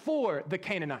and for the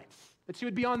Canaanites, that she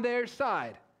would be on their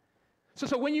side.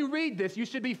 So when you read this, you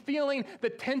should be feeling the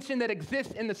tension that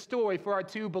exists in the story for our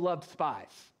 2 beloved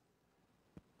spies.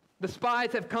 The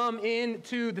spies have come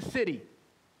into the city.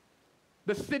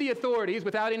 The city authorities,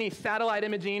 without any satellite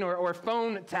imaging or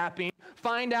phone tapping,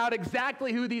 find out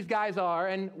exactly who these guys are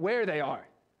and where they are.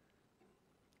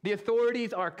 The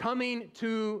authorities are coming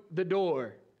to the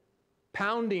door,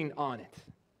 pounding on it.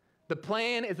 The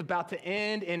plan is about to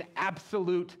end in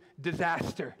absolute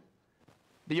disaster.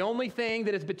 The only thing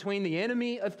that is between the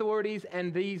enemy authorities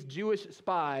and these Jewish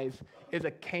spies is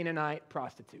a Canaanite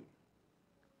prostitute.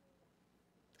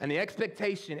 And the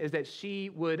expectation is that she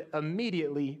would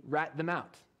immediately rat them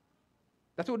out.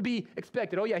 That's what would be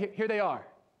expected. Oh yeah, here they are.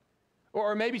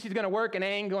 Or maybe she's going to work an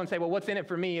angle and say, well, what's in it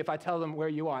for me if I tell them where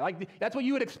you are? Like, that's what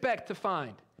you would expect to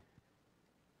find.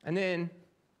 And then,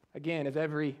 again, as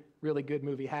every really good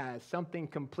movie has, something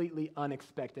completely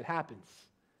unexpected happens.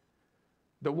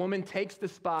 The woman takes the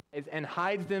spies and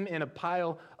hides them in a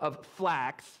pile of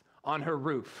flax on her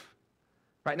roof.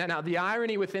 Right now, the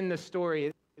irony within this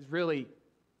story is really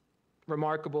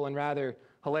remarkable and rather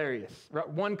hilarious.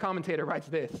 One commentator writes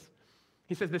this.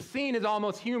 He says, the scene is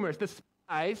almost humorous. The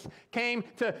spies came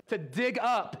to dig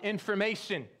up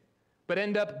information, but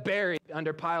end up buried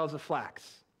under piles of flax.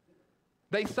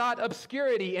 They sought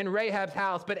obscurity in Rahab's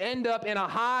house, but end up in a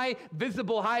high,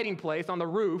 visible hiding place on the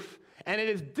roof, and it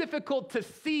is difficult to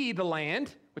see the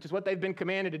land, which is what they've been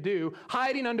commanded to do,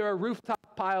 hiding under a rooftop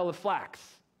pile of flax.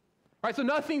 Right, so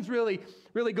nothing's really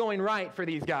going right for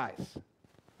these guys.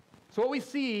 So what we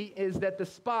see is that the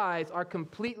spies are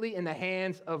completely in the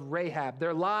hands of Rahab.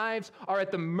 Their lives are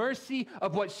at the mercy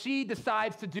of what she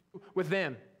decides to do with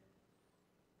them.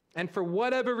 And for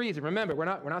whatever reason, remember, we're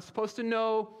not supposed to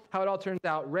know how it all turns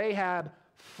out. Rahab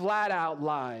flat out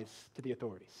lies to the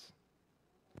authorities.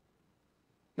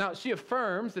 Now, she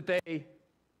affirms that they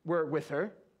were with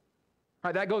her.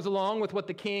 Right, that goes along with what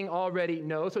the king already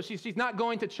knows. So she's not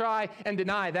going to try and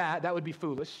deny that. That would be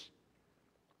foolish.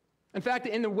 In fact,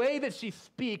 in the way that she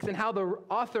speaks and how the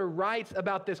author writes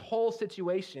about this whole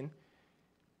situation,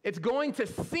 it's going to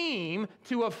seem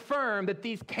to affirm that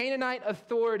these Canaanite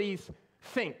authorities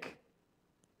think.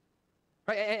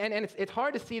 Right? And it's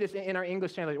hard to see this in our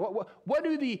English translation. What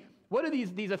do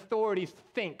these authorities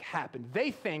think happened?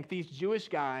 They think these Jewish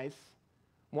guys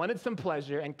wanted some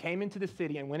pleasure and came into the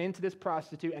city and went into this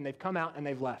prostitute, and they've come out and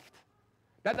they've left.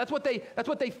 That's what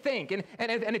they think. And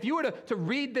if you were to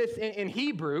read this in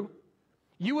Hebrew,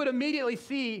 you would immediately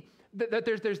see that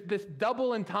there's this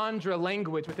double entendre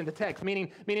language within the text,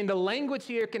 meaning the language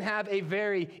here can have a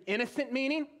very innocent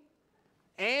meaning,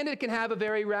 and it can have a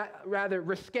very rather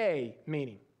risque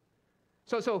meaning.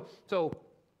 So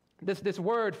this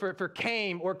word for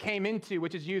came or came into,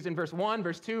 which is used in verse 1,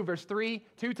 verse 2, verse 3,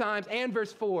 2 times, and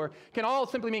verse 4, can all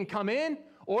simply mean come in,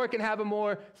 or it can have a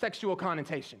more sexual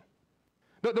connotation.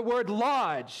 The word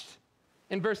lodged,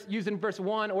 used in verse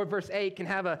 1 or verse 8, can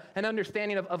have an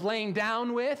understanding of laying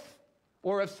down with,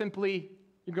 or of simply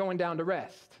you're going down to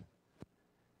rest.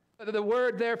 The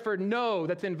word there for no,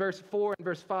 that's in verse 4 and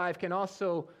verse 5, can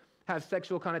also have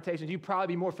sexual connotations. You'd probably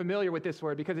be more familiar with this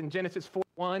word, because in Genesis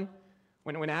 4:1,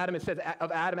 when Adam, it says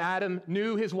of Adam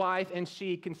knew his wife and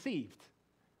she conceived.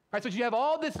 All right, so you have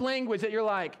all this language that you're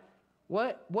like,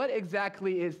 what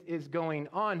exactly is going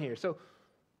on here? So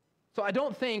So I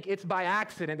don't think it's by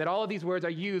accident that all of these words are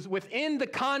used within the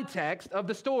context of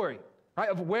the story, right,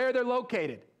 of where they're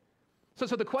located. So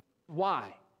the question is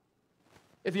why?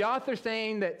 Is the author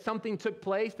saying that something took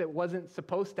place that wasn't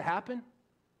supposed to happen?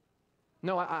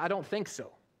 No, I don't think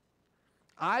so.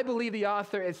 I believe the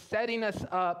author is setting us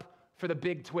up for the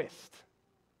big twist.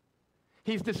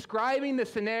 He's describing the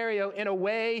scenario in a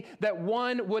way that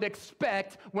one would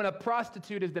expect when a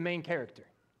prostitute is the main character.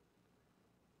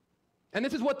 And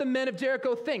this is what the men of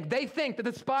Jericho think. They think that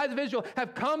the spies of Israel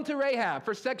have come to Rahab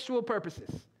for sexual purposes.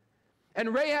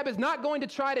 And Rahab is not going to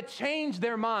try to change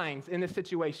their minds in this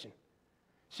situation.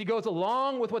 She goes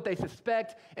along with what they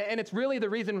suspect, and it's really the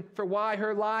reason for why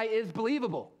her lie is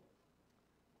believable.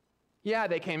 Yeah,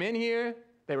 they came in here,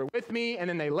 they were with me, and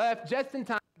then they left just in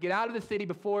time to get out of the city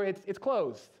before it's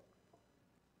closed.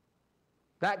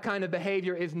 That kind of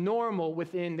behavior is normal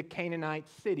within the Canaanite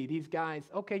city. These guys,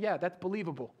 okay, yeah, that's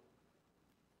believable.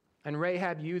 And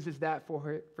Rahab uses that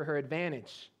for her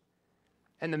advantage.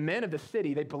 And the men of the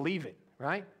city, they believe it,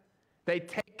 right? They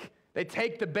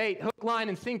take the bait, hook, line,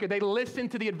 and sinker. They listen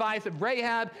to the advice of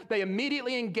Rahab. They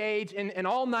immediately engage in an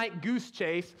all-night goose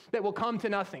chase that will come to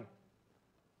nothing.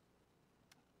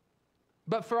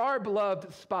 But for our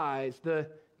beloved spies, the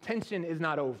tension is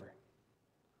not over.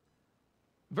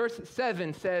 Verse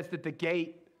 7 says that the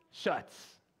gate shuts.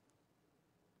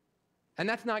 And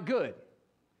that's not good.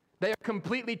 They are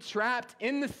completely trapped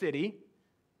in the city.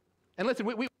 And listen,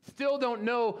 we still don't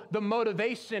know the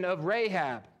motivation of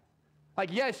Rahab.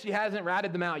 Like, yes, she hasn't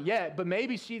ratted them out yet, but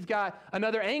maybe she's got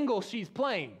another angle she's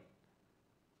playing.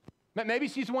 Maybe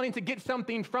she's wanting to get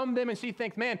something from them, and she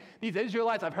thinks, man, these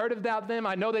Israelites, I've heard about them.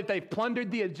 I know that they've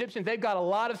plundered the Egyptians. They've got a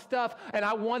lot of stuff, and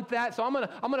I want that. So I'm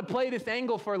gonna play this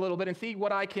angle for a little bit and see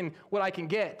what I can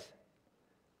get.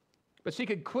 But she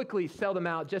could quickly sell them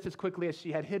out just as quickly as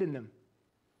she had hidden them.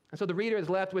 And so the reader is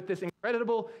left with this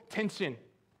incredible tension.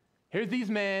 Here's these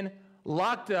men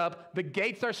locked up. The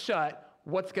gates are shut.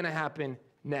 What's going to happen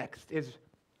next? Is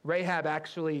Rahab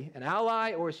actually an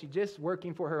ally, or is she just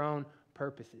working for her own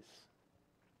purposes?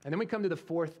 And then we come to the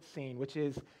fourth scene, which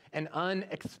is an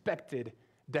unexpected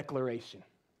declaration.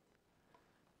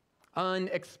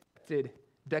 Unexpected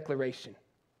declaration.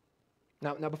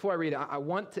 Now before I read it, I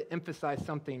want to emphasize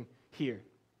something here.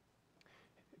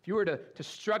 If you were to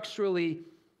structurally,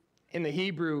 in the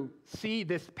Hebrew, see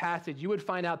this passage, you would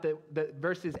find out that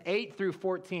verses 8 through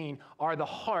 14 are the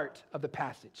heart of the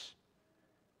passage.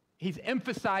 He's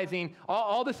emphasizing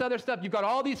all this other stuff. You've got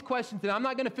all these questions, and I'm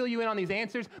not going to fill you in on these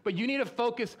answers, but you need to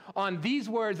focus on these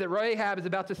words that Rahab is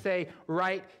about to say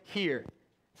right here.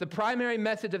 It's the primary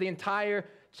message of the entire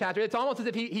chapter. It's almost as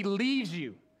if he leaves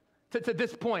you to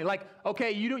this point. Like,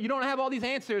 okay, you don't have all these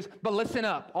answers, but listen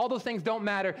up. All those things don't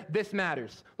matter. This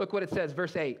matters. Look what it says,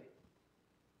 verse 8.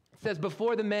 It says,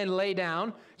 before the men lay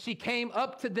down, she came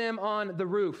up to them on the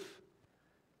roof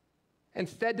and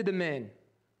said to the men,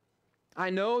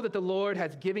 I know that the Lord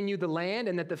has given you the land,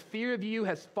 and that the fear of you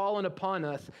has fallen upon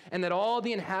us, and that all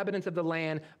the inhabitants of the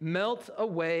land melt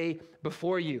away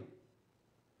before you.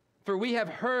 For we have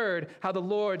heard how the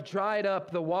Lord dried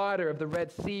up the water of the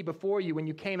Red Sea before you when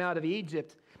you came out of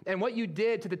Egypt, and what you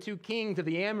did to the two kings of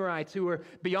the Amorites who were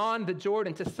beyond the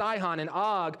Jordan, to Sihon and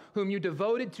Og, whom you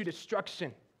devoted to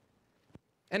destruction.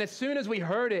 And as soon as we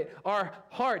heard it, our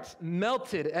hearts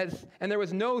melted, and there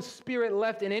was no spirit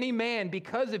left in any man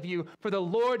because of you. For the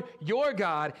Lord your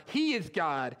God, he is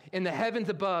God in the heavens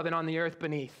above and on the earth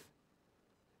beneath.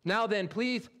 Now then,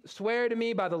 please swear to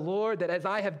me by the Lord that as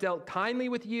I have dealt kindly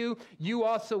with you, you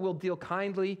also will deal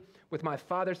kindly with my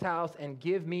father's house, and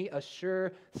give me a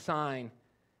sure sign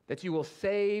that you will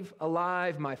save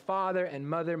alive my father and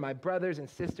mother, my brothers and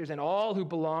sisters, and all who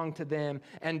belong to them,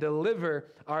 and deliver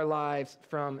our lives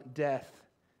from death.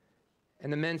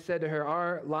 And the men said to her,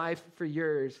 our life for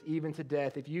yours, even to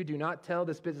death. If you do not tell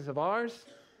this business of ours,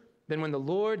 then when the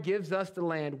Lord gives us the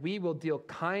land, we will deal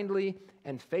kindly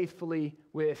and faithfully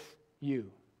with you.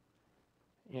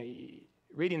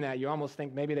 Reading that, you almost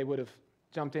think maybe they would have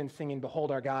jumped in singing,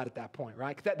 Behold Our God at that point,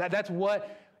 right? Because that's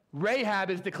what Rahab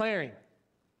is declaring.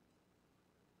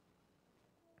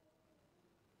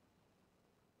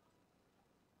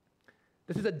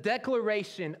 This is a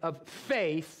declaration of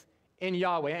faith in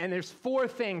Yahweh. And there's four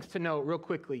things to note real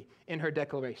quickly in her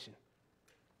declaration.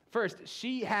 First,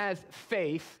 she has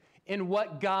faith in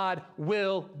what God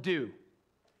will do.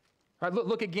 All right,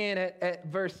 look again at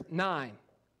verse 9.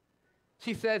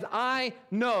 She says, I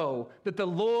know that the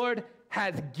Lord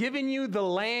has given you the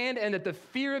land, and that the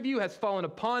fear of you has fallen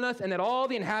upon us, and that all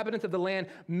the inhabitants of the land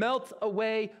melt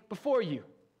away before you.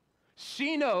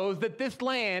 She knows that this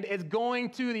land is going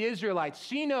to the Israelites.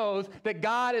 She knows that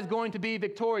God is going to be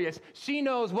victorious. She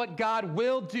knows what God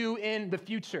will do in the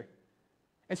future.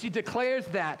 And she declares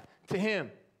that to him,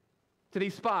 to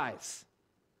these spies.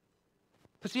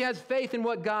 So she has faith in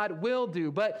what God will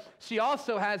do, but she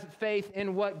also has faith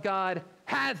in what God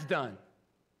has done.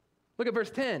 Look at verse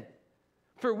 10.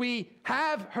 For we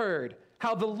have heard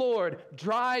how the Lord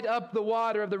dried up the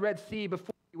water of the Red Sea before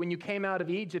you when you came out of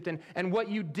Egypt, and what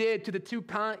you did to the two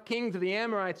kings of the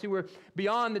Amorites who were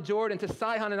beyond the Jordan, to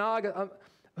Sihon and Og,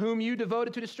 whom you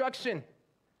devoted to destruction.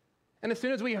 And as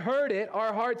soon as we heard it,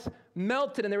 our hearts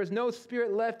melted, and there was no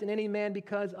spirit left in any man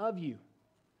because of you.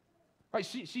 Right?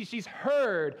 She's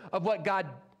heard of what God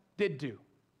did do.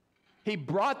 He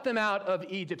brought them out of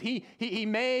Egypt. He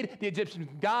made the Egyptian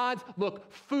gods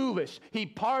look foolish. He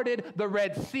parted the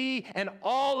Red Sea, and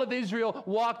all of Israel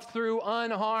walked through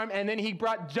unharmed, and then he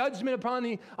brought judgment upon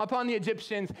the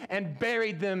Egyptians and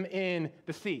buried them in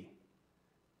the sea.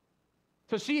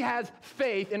 So she has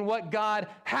faith in what God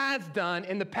has done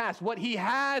in the past, what he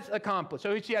has accomplished.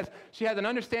 So she has an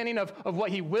understanding of what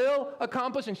he will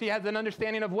accomplish, and she has an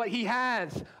understanding of what he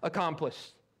has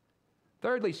accomplished.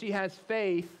 Thirdly, she has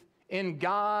faith in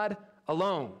God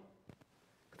alone.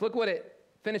 Look what it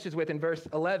finishes with in verse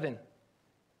 11.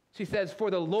 She says,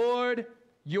 for the Lord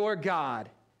your God,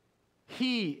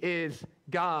 he is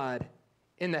God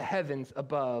in the heavens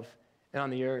above and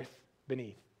on the earth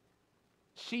beneath.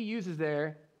 She uses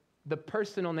there the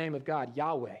personal name of God,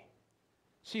 Yahweh.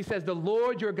 She says, the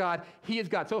Lord your God, he is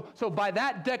God. So by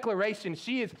that declaration,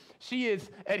 she is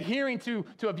adhering to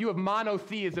a view of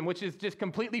monotheism, which is just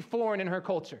completely foreign in her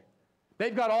culture.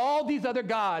 They've got all these other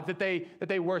gods that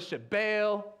they worship.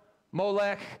 Baal,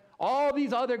 Molech, all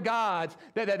these other gods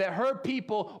that her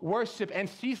people worship. And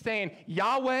she's saying,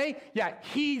 Yahweh, yeah,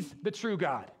 he's the true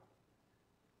God.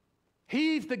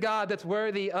 He's the God that's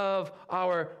worthy of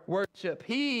our worship.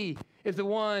 He is the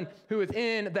one who is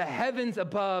in the heavens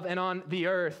above and on the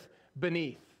earth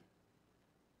beneath.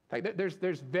 In fact,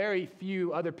 there's very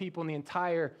few other people in the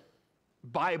entire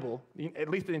Bible, at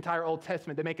least the entire Old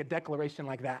Testament, that make a declaration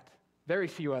like that. Very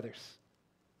few others.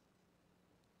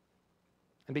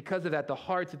 And because of that, the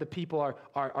hearts of the people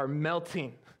are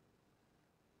melting.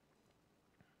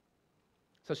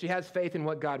 So she has faith in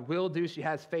what God will do. She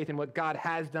has faith in what God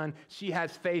has done. She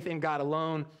has faith in God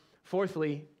alone.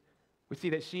 Fourthly, we see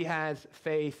that she has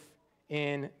faith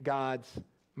in God's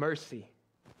mercy.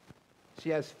 She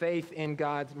has faith in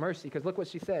God's mercy, because look what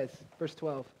she says, verse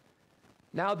 12.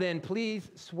 Now then, please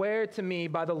swear to me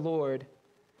by the Lord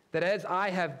that as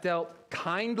I have dealt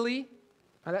kindly,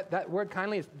 that word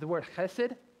kindly is the word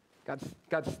chesed,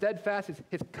 God's steadfast,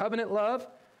 his covenant love.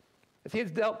 As he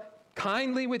has dealt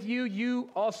kindly with you, you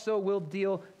also will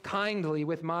deal kindly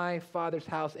with my father's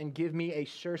house and give me a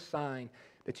sure sign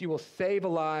that you will save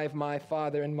alive my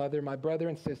father and mother, my brother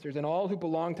and sisters, and all who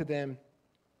belong to them,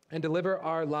 and deliver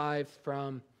our lives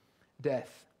from death.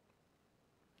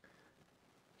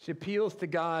 She appeals to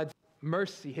God's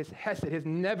mercy, his hesed, his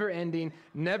never-ending,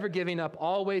 never giving up,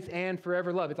 always and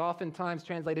forever love. It's oftentimes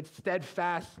translated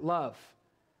steadfast love.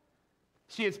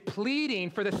 She is pleading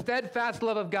for the steadfast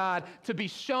love of God to be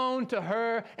shown to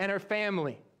her and her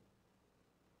family.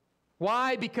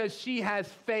 Why? Because she has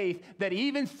faith that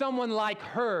even someone like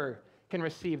her can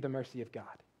receive the mercy of God.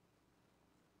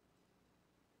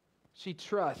 She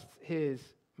trusts his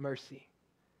mercy.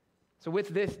 So with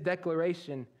this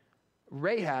declaration,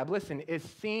 Rahab, listen, is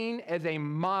seen as a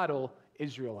model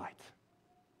Israelite.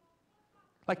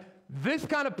 Like, this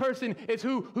kind of person is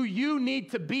who you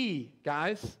need to be,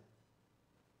 guys.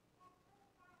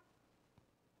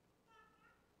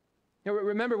 You know,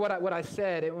 remember what I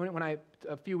said when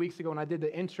a few weeks ago when I did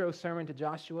the intro sermon to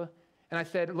Joshua, and I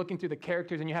said, looking through the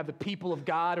characters, and you have the people of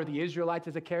God or the Israelites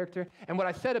as a character. And what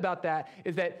I said about that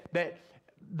is that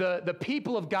the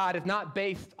people of God is not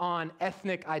based on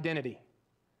ethnic identity.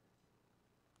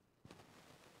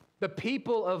 The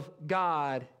people of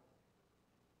God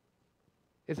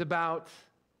is about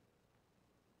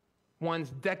one's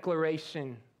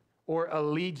declaration or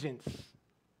allegiance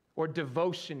or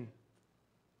devotion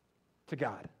to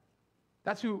God.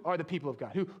 That's who are the people of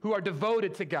God, who are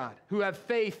devoted to God, who have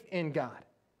faith in God.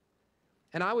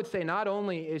 And I would say not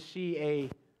only is she a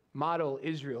model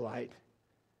Israelite,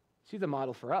 she's a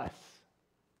model for us.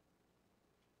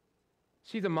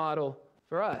 She's a model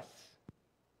for us.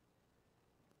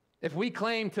 If we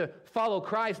claim to follow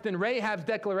Christ, then Rahab's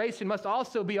declaration must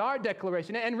also be our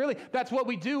declaration. And really, that's what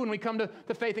we do when we come to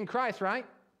faith in Christ, right?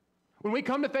 When we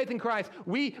come to faith in Christ,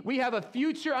 we have a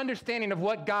future understanding of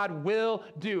what God will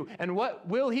do. And what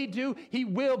will he do? He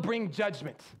will bring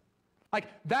judgment. Like,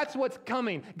 that's what's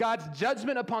coming. God's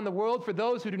judgment upon the world for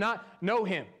those who do not know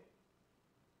him.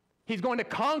 He's going to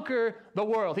conquer the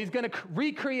world. He's going to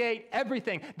recreate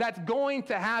everything. That's going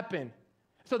to happen.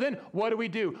 So then what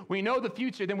do? We know the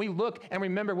future. Then we look and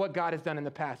remember what God has done in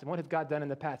the past. And what has God done in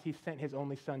the past? He sent his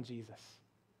only son, Jesus,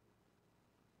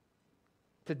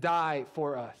 to die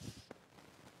for us.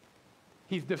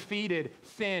 He's defeated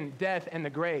sin, death, and the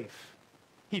grave.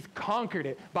 He's conquered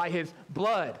it by his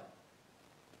blood.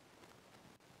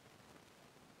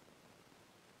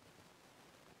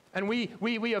 And we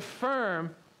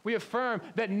affirm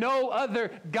that no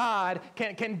other God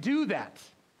can do that.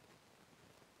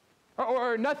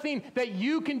 Or nothing that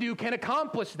you can do can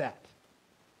accomplish that.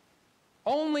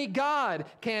 Only God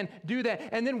can do that.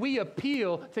 And then we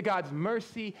appeal to God's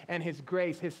mercy and his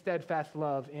grace, his steadfast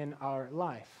love in our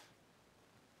life.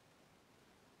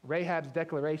 Rahab's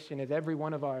declaration is every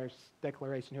one of our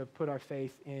declaration who have put our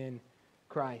faith in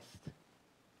Christ.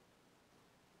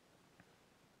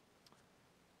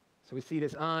 So we see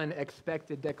this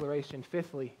unexpected declaration.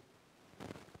 Fifthly,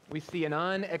 we see an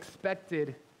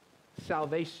unexpected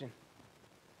salvation.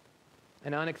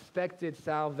 An unexpected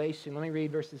salvation. Let me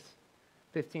read verses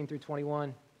 15 through 21.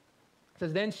 It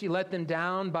says, "Then she let them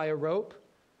down by a rope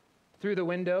through the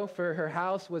window, for her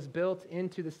house was built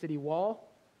into the city wall,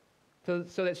 so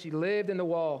that she lived in the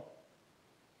wall.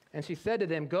 And she said to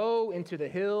them, 'Go into the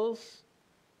hills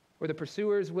where the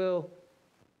pursuers will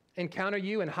encounter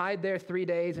you, and hide there 3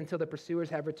 days until the pursuers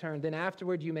have returned. Then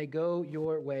afterward you may go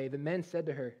your way.' The men said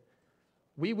to her,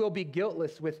 'We will be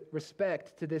guiltless with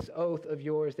respect to this oath of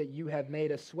yours that you have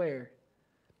made us swear.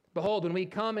 Behold, when we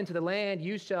come into the land,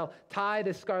 you shall tie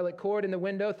this scarlet cord in the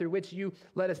window through which you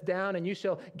let us down, and you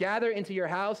shall gather into your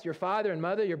house your father and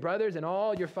mother, your brothers, and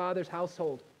all your father's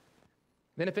household.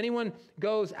 Then if anyone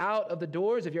goes out of the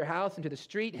doors of your house into the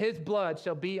street, his blood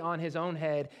shall be on his own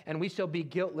head, and we shall be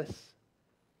guiltless.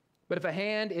 But if a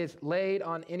hand is laid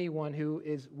on anyone who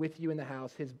is with you in the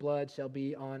house, his blood shall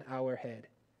be on our head.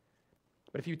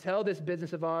 But if you tell this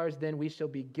business of ours, then we shall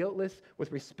be guiltless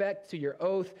with respect to your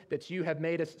oath that you have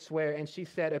made us swear.' And she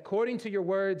said, 'According to your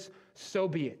words, so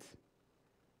be it.'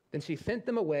 Then she sent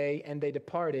them away, and they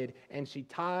departed, and she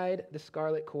tied the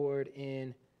scarlet cord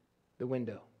in the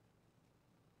window."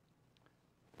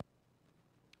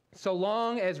 So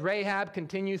long as Rahab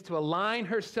continues to align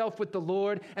herself with the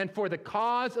Lord and for the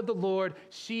cause of the Lord,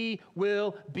 she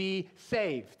will be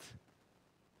saved.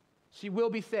 She will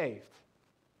be saved.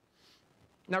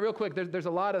 Now, real quick, there's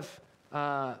a lot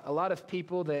of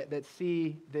people that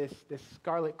see this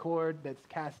scarlet cord that's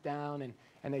cast down,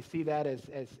 and they see that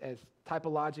as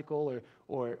typological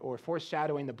or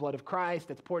foreshadowing the blood of Christ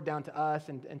that's poured down to us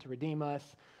and to redeem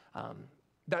us.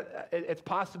 That it's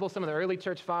possible some of the early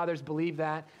church fathers believed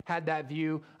that, had that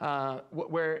view,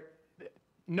 where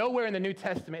nowhere in the New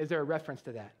Testament is there a reference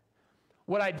to that.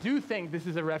 What I do think this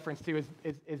is a reference to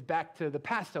is back to the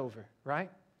Passover, right?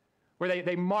 Where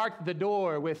they marked the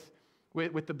door with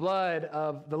the blood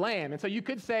of the lamb. And so you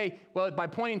could say, well, by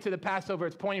pointing to the Passover,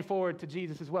 it's pointing forward to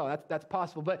Jesus as well. That's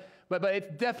possible. But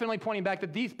it's definitely pointing back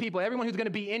that these people, everyone who's going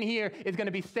to be in here, is going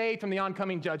to be saved from the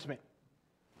oncoming judgment.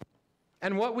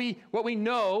 And what we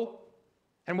know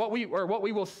and what we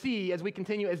will see as we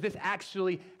continue as this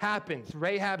actually happens.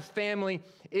 Rahab's family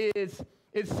is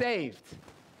saved.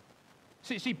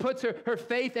 She puts her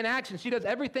faith in action. She does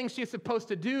everything she's supposed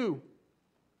to do.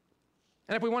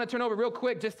 And if we want to turn over real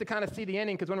quick just to kind of see the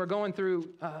ending, because when we're going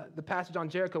through the passage on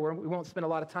Jericho, we won't spend a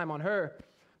lot of time on her.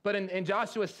 But in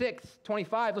Joshua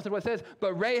 6:25, listen to what it says.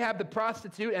 "But Rahab the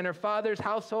prostitute and her father's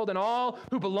household and all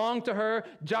who belonged to her,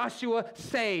 Joshua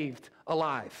saved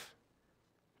alive.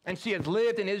 And she has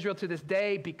lived in Israel to this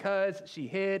day because she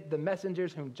hid the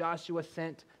messengers whom Joshua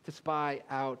sent to spy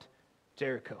out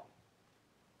Jericho."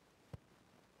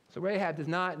 So Rahab does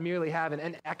not merely have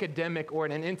an academic or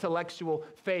an intellectual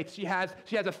faith. She has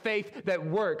a faith that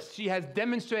works. She has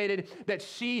demonstrated that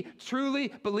she truly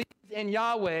believes in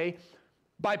Yahweh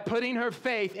by putting her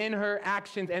faith in her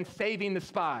actions and saving the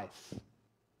spies.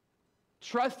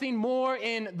 Trusting more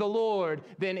in the Lord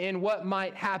than in what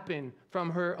might happen from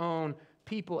her own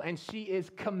people. And she is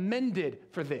commended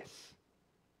for this.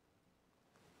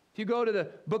 If you go to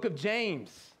the book of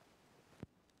James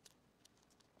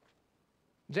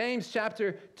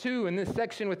chapter 2, in this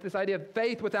section with this idea of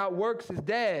faith without works is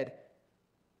dead.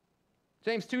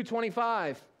 James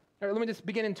 2:25. Let me just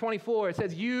begin in 24. It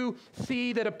says, "You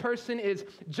see that a person is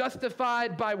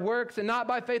justified by works and not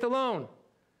by faith alone.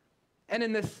 And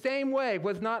in the same way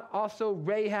was not also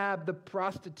Rahab the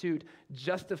prostitute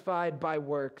justified by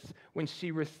works when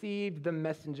she received the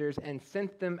messengers and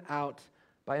sent them out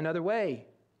by another way?"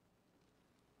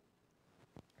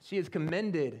 She is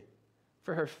commended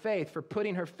for her faith, for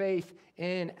putting her faith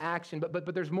in action.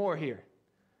 But there's more here.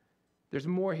 There's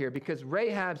more here, because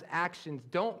Rahab's actions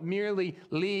don't merely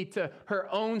lead to her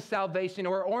own salvation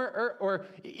or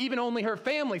even only her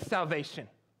family's salvation.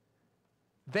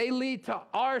 They lead to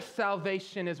our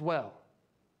salvation as well.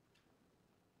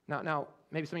 Now,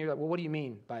 maybe some of you are like, well, what do you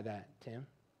mean by that, Tim?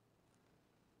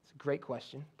 It's a great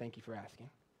question. Thank you for asking.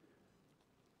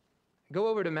 Go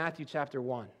over to Matthew chapter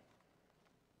 1.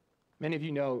 Many of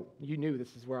you knew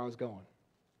this is where I was going.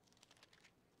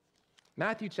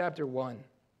 Matthew chapter 1.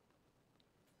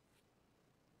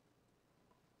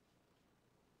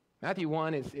 Matthew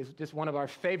 1 is just one of our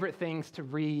favorite things to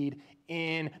read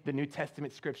in the New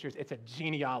Testament scriptures. It's a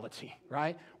genealogy,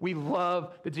 right? We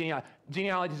love the genealogy.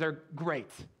 Genealogies are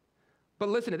great. But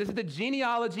listen, this is the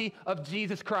genealogy of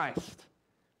Jesus Christ.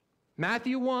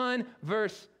 Matthew 1,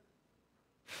 verse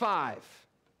 5.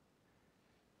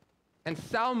 And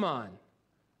Salmon,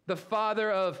 the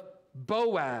father of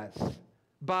Boaz,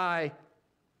 by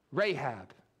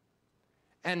Rahab.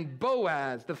 And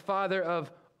Boaz, the father of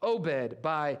Obed,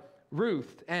 by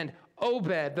Ruth, and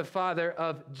Obed, the father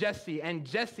of Jesse, and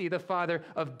Jesse, the father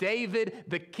of David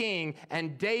the king,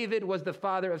 and David was the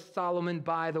father of Solomon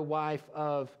by the wife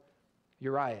of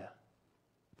Uriah.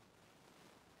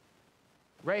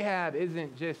 Rahab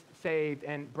isn't just saved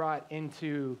and brought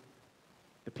into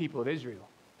the people of Israel.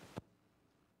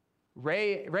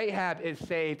 Rahab is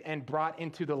saved and brought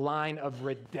into the line of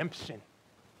redemption,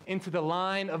 into the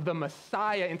line of the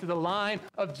Messiah, into the line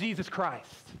of Jesus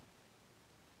Christ.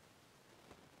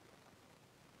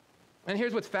 And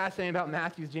here's what's fascinating about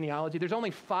Matthew's genealogy. There's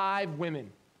only 5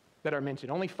 women that are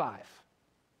mentioned, only 5.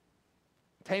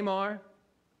 Tamar,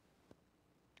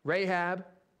 Rahab,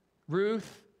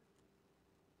 Ruth,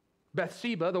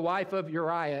 Bathsheba, the wife of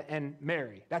Uriah, and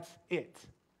Mary. That's it.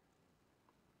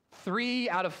 3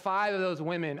 out of 5 of those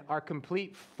women are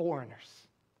complete foreigners.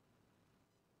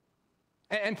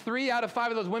 And 3 out of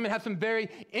 5 of those women have some very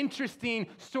interesting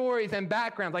stories and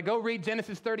backgrounds. Like, go read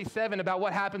Genesis 37 about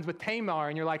what happens with Tamar,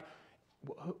 and you're like,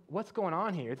 what's going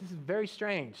on here? This is very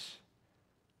strange.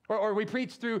 Or we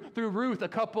preached through Ruth a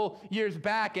couple years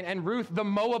back, and Ruth the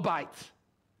Moabite,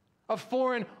 a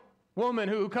foreign woman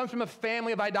who comes from a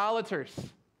family of idolaters,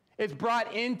 is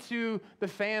brought into the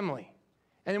family.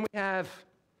 And then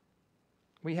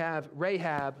we have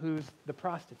Rahab, who's the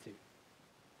prostitute.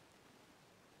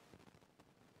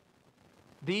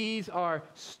 These are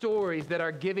stories that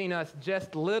are giving us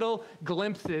just little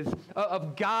glimpses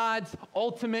of God's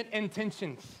ultimate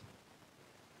intentions,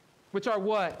 which are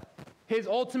what? His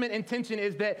ultimate intention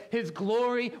is that his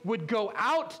glory would go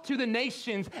out to the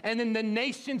nations, and then the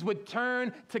nations would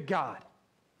turn to God.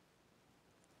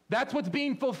 That's what's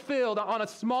being fulfilled on a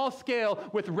small scale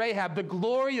with Rahab. The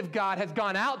glory of God has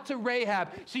gone out to Rahab.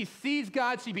 She sees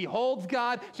God, she beholds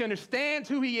God, she understands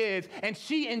who he is, and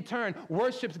she in turn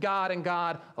worships God and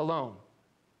God alone.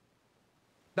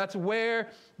 That's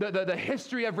where the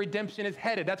history of redemption is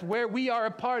headed. That's where we are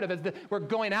a part of. We're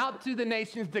going out to the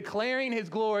nations, declaring his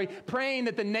glory, praying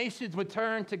that the nations would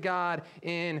turn to God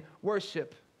in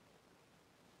worship.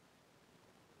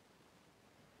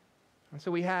 And so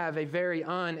we have a very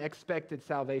unexpected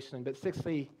salvation. But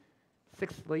sixthly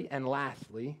and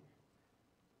lastly,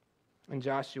 in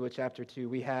Joshua chapter 2,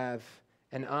 we have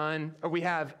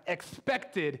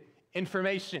expected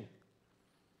information.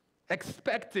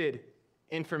 Expected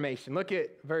information. Look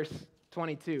at verse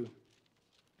 22. It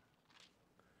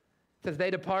says, they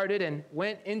departed and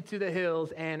went into the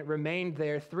hills and remained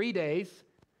there 3 days,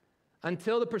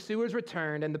 until the pursuers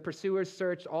returned, and the pursuers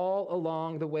searched all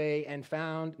along the way and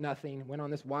found nothing. Went on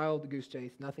this wild goose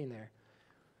chase, nothing there.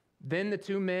 Then the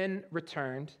 2 men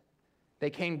returned.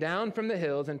 They came down from the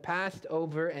hills and passed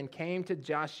over and came to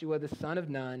Joshua the son of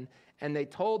Nun, and they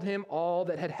told him all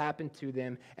that had happened to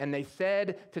them. And they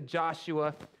said to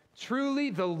Joshua,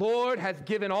 truly the Lord has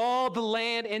given all the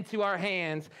land into our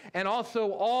hands, and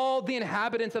also all the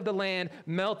inhabitants of the land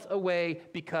melt away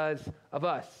because of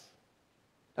us.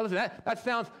 Now listen,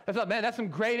 that's some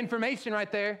great information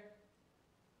right there.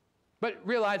 But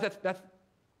realize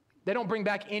they don't bring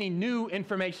back any new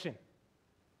information.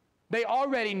 They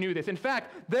already knew this. In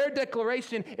fact, their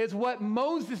declaration is what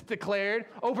Moses declared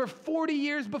over 40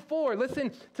 years before.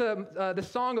 Listen to the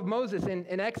song of Moses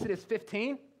in Exodus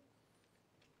 15.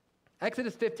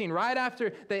 Exodus 15, right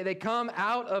after they come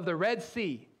out of the Red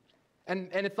Sea. And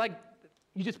it's like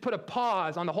you just put a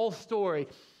pause on the whole story.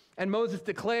 And Moses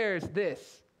declares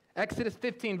this. Exodus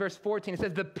 15, verse 14, it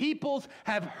says, the peoples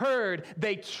have heard,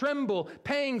 they tremble,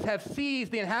 pangs have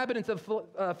seized the inhabitants of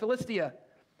Philistia.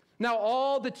 Now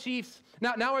are the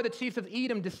chiefs of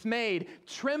Edom dismayed.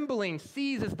 Trembling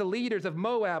seizes the leaders of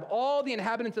Moab. All the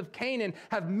inhabitants of Canaan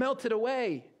have melted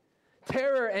away.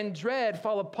 Terror and dread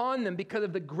fall upon them because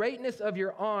of the greatness of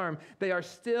your arm. They are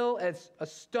still as a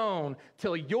stone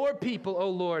till your people, O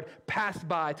Lord, pass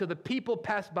by, till the people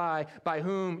pass by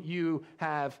whom you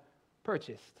have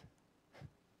purchased.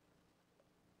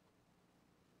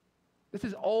 This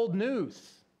is old news.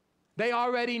 They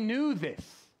already knew this.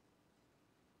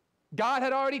 God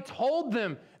had already told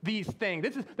them these things.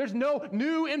 There's no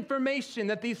new information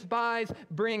that these spies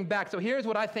bring back. So here's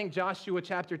what I think Joshua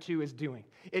chapter 2 is doing.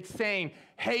 It's saying,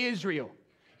 hey, Israel,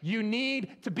 you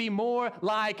need to be more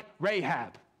like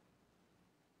Rahab.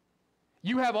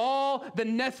 You have all the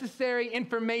necessary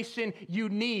information you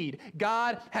need.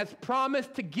 God has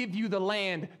promised to give you the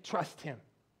land. Trust him.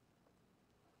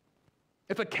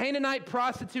 If a Canaanite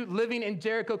prostitute living in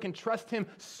Jericho can trust him,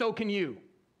 so can you.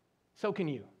 So can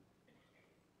you.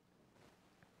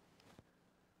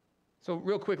 So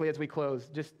real quickly as we close,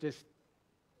 just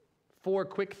 4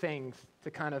 quick things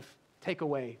to kind of take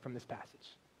away from this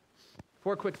passage.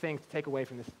 4 quick things to take away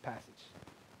from this passage.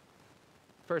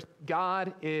 First,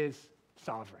 God is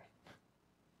sovereign.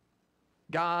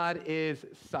 God is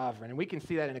sovereign. And we can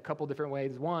see that in a couple different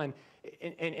ways. One,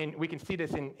 and we can see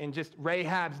this in just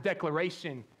Rahab's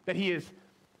declaration that he is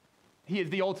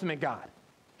the ultimate God.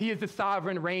 He is the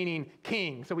sovereign reigning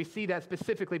king. So we see that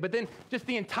specifically. But then just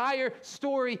the entire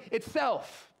story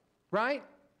itself, right?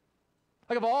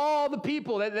 Like of all the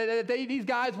people that these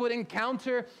guys would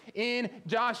encounter in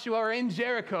Joshua or in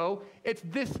Jericho, it's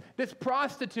this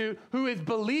prostitute who is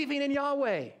believing in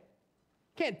Yahweh.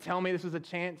 Can't tell me this was a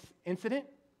chance incident.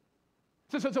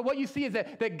 So what you see is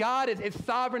that God is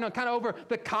sovereign on kind of over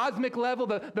the cosmic level,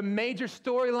 the major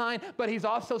storyline, but he's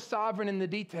also sovereign in the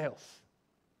details.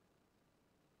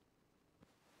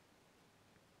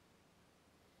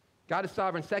 God is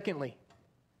sovereign. Secondly,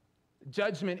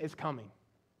 judgment is coming.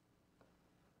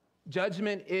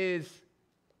 Judgment is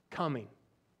coming.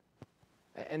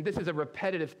 And this is a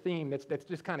repetitive theme that's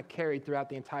just kind of carried throughout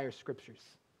the entire scriptures.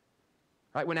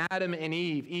 Right? When Adam and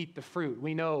Eve eat the fruit,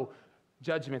 we know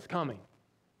judgment's coming.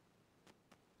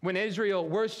 When Israel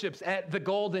worships at the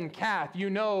golden calf,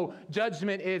 you know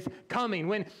judgment is coming.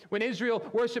 When Israel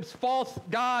worships false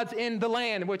gods in the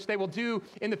land, which they will do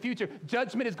in the future,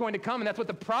 judgment is going to come. And that's what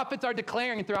the prophets are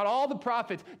declaring throughout all the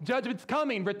prophets. Judgment's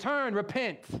coming. Return,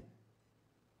 repent.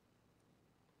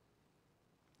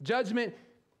 Judgment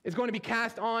is going to be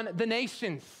cast on the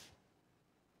nations.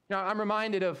 Now, I'm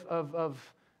reminded of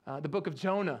the book of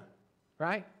Jonah,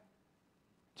 right?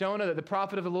 Jonah, the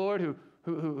prophet of the Lord,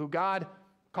 who God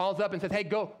calls up and says, hey,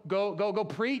 go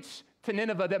preach to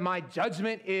Nineveh that my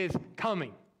judgment is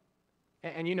coming.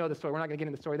 And you know the story. We're not going to get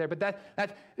into the story there.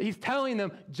 But he's telling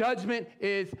them judgment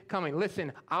is coming.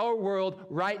 Listen, our world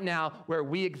right now where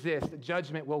we exist,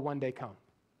 judgment will one day come.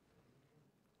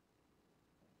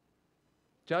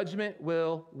 Judgment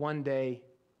will one day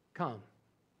come.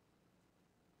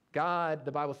 God,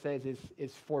 the Bible says,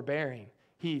 is forbearing.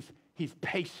 He's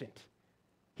patient.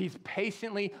 He's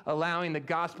patiently allowing the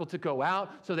gospel to go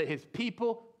out so that his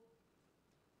people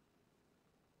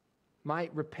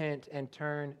might repent and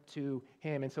turn to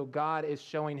him. And so God is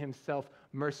showing himself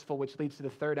merciful, which leads to the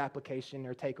third application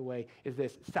or takeaway is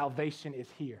this: salvation is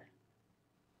here.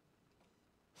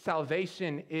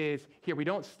 Salvation is here. We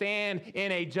don't stand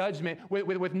in a judgment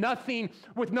with nothing,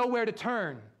 with nowhere to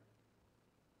turn.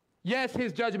 Yes,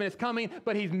 his judgment is coming,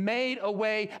 but he's made a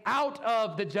way out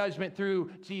of the judgment through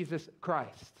Jesus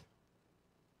Christ.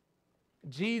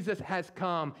 Jesus has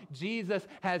come.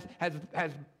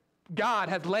 God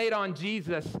has laid on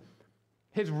Jesus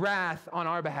his wrath on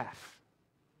our behalf.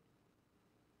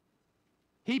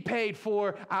 He paid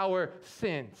for our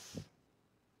sins.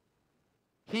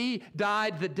 He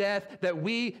died the death that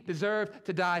we deserve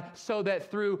to die so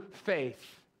that through faith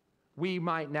we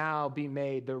might now be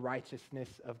made the righteousness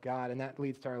of God. And that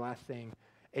leads to our last thing.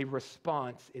 A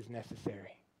response is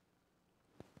necessary.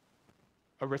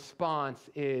 A response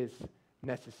is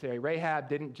necessary. Rahab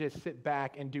didn't just sit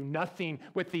back and do nothing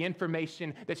with the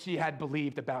information that she had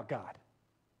believed about God.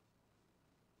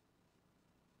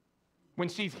 When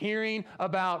she's hearing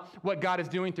about what God is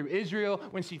doing through Israel,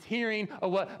 when she's hearing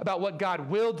about what God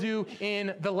will do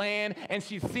in the land, and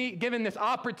she's given this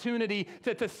opportunity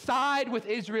to side with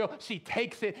Israel, she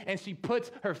takes it and she puts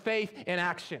her faith in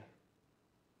action.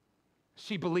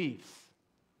 She believes.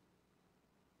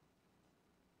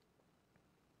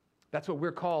 That's what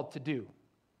we're called to do.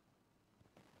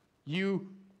 You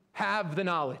have the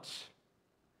knowledge.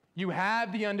 You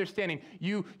have the understanding.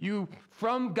 You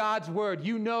from God's word,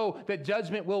 you know that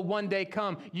judgment will one day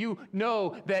come. You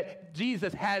know that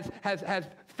Jesus has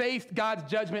faced God's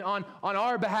judgment on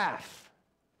our behalf.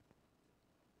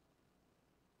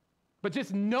 But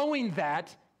just knowing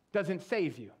that doesn't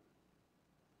save you.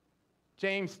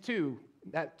 James 2,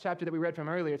 that chapter that we read from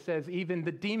earlier, it says even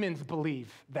the demons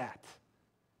believe that.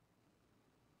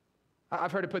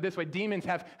 I've heard it put this way: demons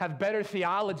have better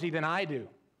theology than I do.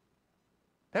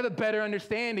 They have a better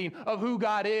understanding of who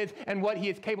God is and what he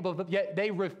is capable of, yet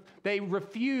they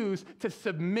refuse to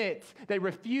submit. They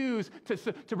refuse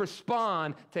to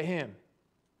respond to him.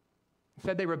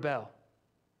 Instead, they rebel.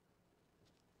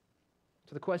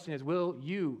 So the question is, will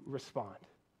you respond?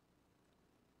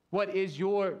 What is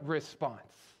your response?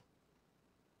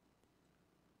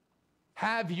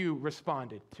 Have you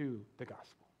responded to the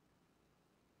gospel?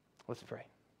 Let's pray.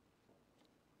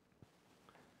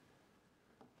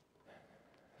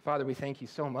 Father, we thank you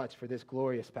so much for this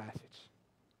glorious passage.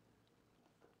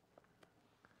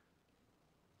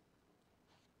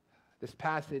 This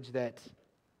passage that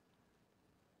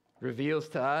reveals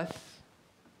to us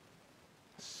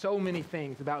so many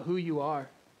things about who you are.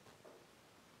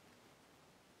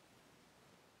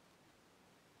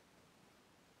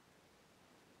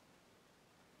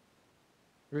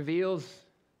 Reveals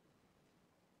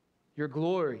your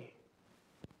glory.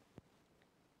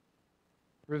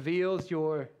 Reveals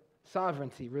your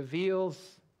sovereignty, reveals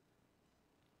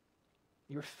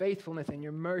your faithfulness and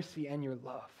your mercy and your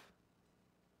love.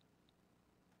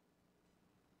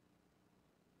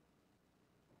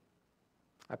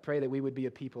 I pray that we would be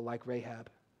a people like Rahab.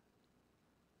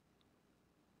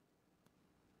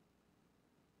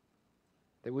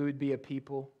 That we would be a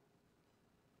people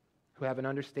who have an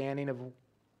understanding of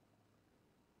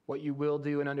what you will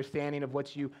do, an understanding of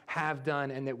what you have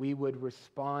done, and that we would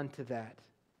respond to that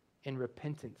in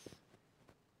repentance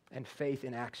and faith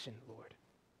in action, Lord.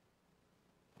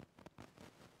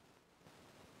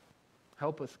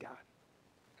 Help us, God.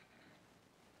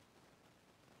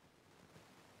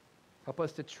 Help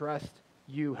us to trust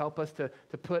you. Help us to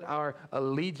put our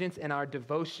allegiance and our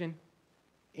devotion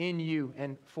in you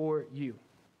and for you.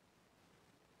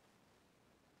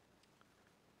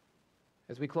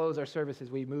 As we close our services,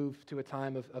 we move to a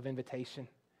time of invitation.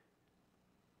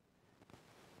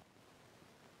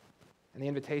 And the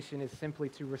invitation is simply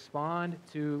to respond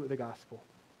to the gospel.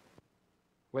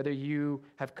 Whether you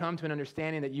have come to an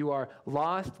understanding that you are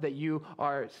lost, that you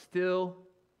are still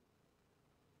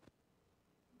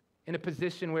in a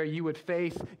position where you would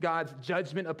face God's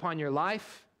judgment upon your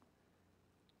life,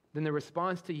 then the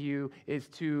response to you is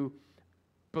to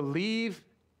believe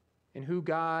in who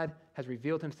God has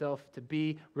revealed himself to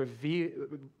be,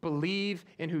 believe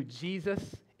in who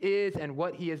Jesus is and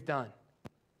what he has done.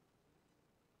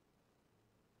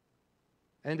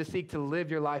 And to seek to live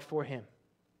your life for him.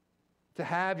 To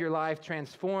have your life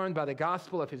transformed by the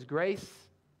gospel of his grace.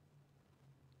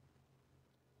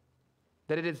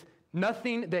 That it is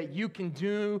nothing that you can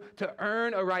do to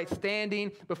earn a right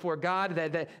standing before God.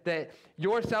 That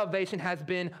your salvation has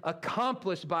been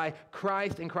accomplished by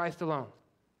Christ and Christ alone.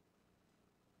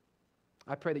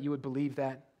 I pray that you would believe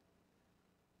that.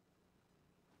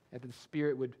 And that the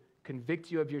Spirit would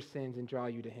convict you of your sins and draw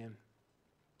you to him.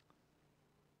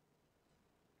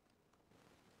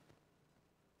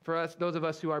 For us, those of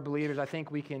us who are believers, I think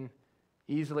we can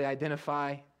easily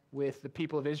identify with the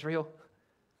people of Israel.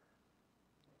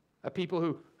 A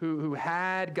people who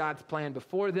had God's plan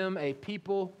before them, a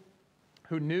people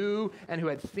who knew and who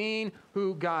had seen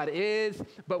who God is,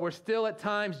 but were still at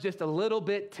times just a little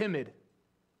bit timid.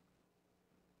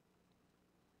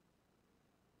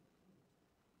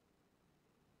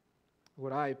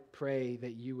 Lord, I pray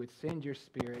that you would send your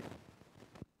Spirit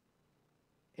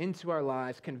into our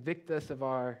lives, convict us of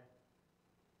our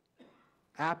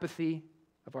apathy,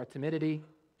 of our timidity,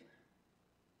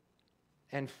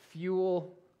 and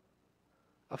fuel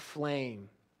aflame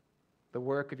the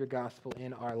work of your gospel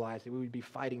in our lives, that we would be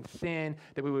fighting sin,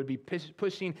 that we would be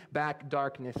pushing back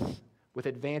darkness with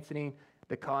advancing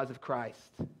the cause of Christ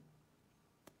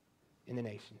in the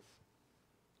nations.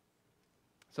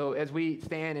 So as we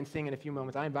stand and sing in a few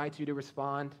moments, I invite you to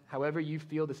respond. However you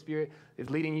feel the Spirit is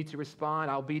leading you to respond,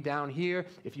 I'll be down here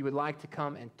if you would like to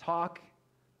come and talk.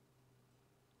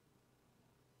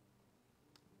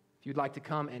 If you'd like to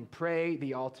come and pray,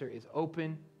 the altar is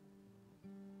open.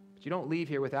 But you don't leave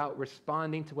here without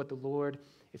responding to what the Lord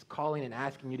is calling and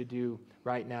asking you to do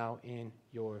right now in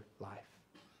your life.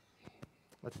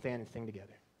 Let's stand and sing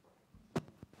together.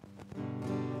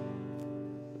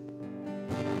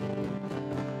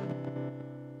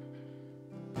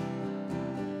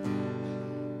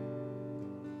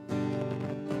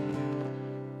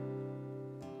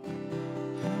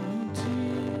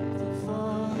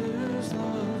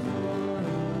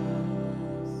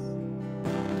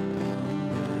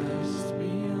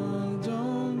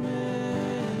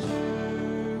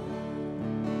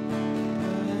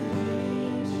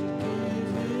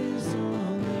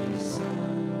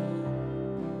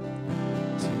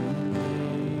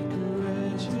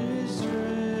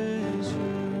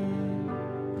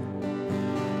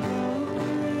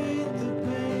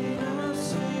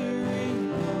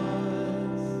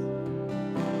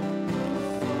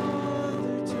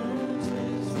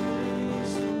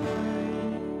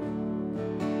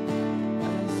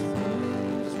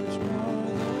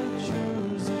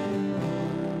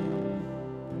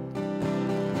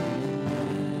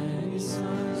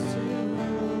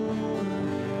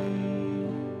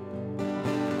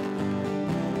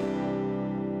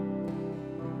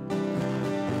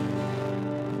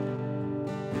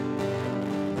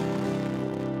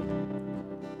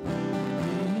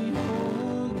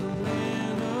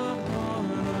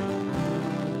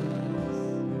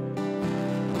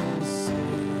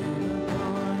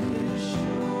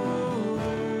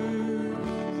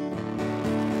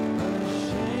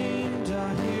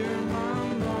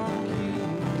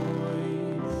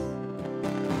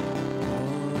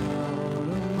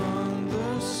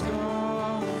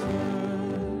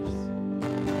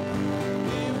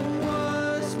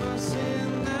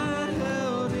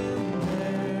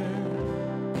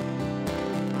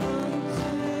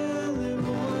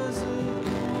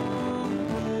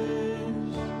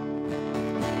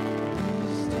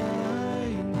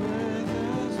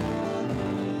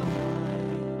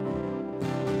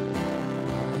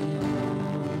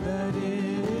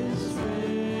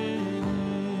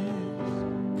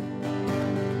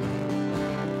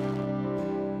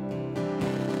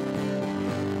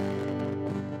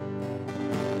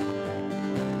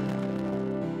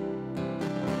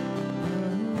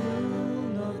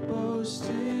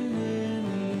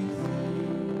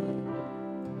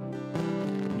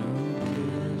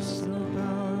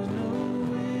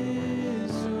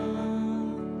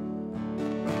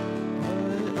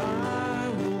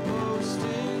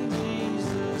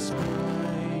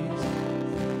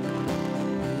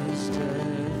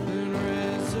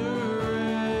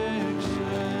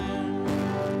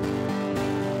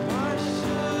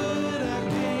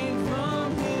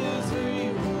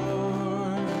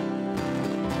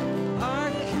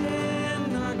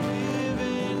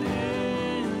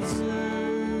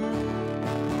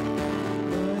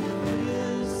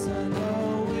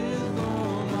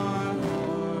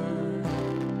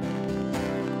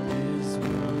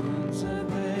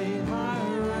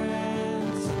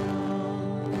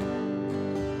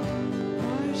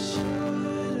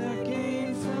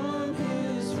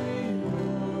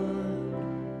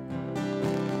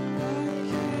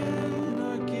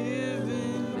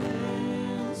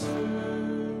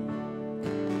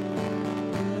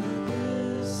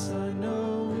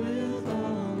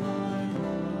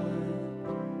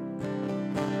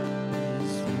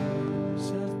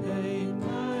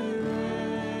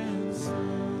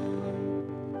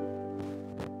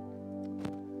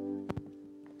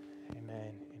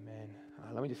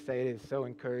 let me just say it is so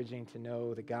encouraging to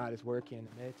know that God is working in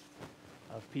the midst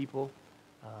of people.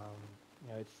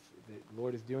 The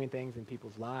Lord is doing things in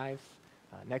people's lives.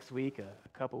 Next week,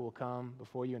 a couple will come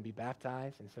before you and be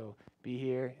baptized, and so be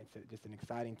here. It's just an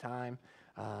exciting time.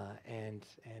 And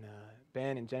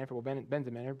Ben and Jennifer, well, Ben's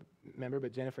a member,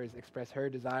 but Jennifer has expressed her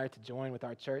desire to join with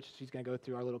our church. She's going to go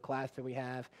through our little class that we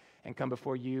have and come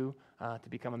before you to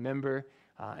become a member.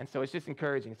 And so it's just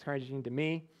encouraging. It's encouraging to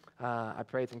me. I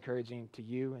pray it's encouraging to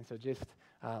you. And so just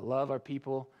love our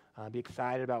people. Be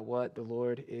excited about what the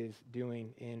Lord is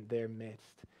doing in their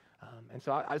midst. And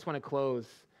so I just want to close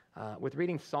with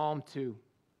reading Psalm 2.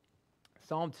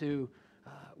 Psalm 2,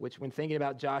 which when thinking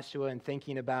about Joshua and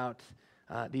thinking about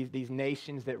these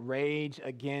nations that rage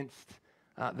against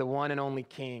the one and only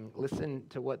king, listen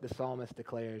to what the psalmist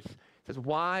declares. It says,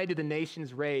 "Why do the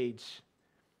nations rage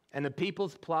and the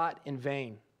peoples plot in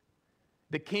vain?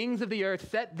 The kings of the earth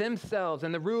set themselves,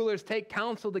 and the rulers take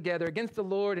counsel together against the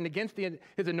Lord and against his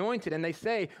anointed. And they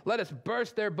say, let us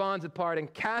burst their bonds apart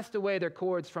and cast away their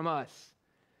cords from us.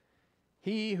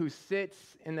 He who sits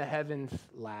in the heavens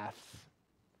laughs.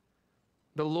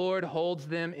 The Lord holds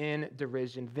them in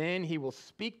derision. Then he will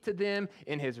speak to them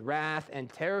in his wrath and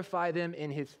terrify them in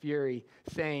his fury,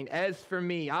 saying, as for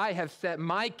me, I have set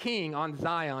my king on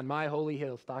Zion, my holy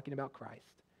hills," talking about Christ.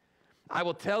 "I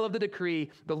will tell of the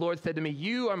decree. The Lord said to me,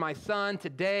 you are my son.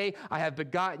 Today I have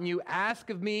begotten you. Ask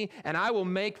of me, and I will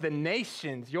make the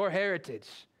nations your heritage,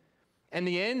 and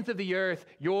the ends of the earth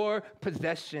your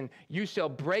possession. You shall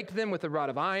break them with a rod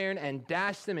of iron and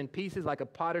dash them in pieces like a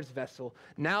potter's vessel.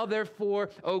 Now therefore,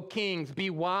 O kings, be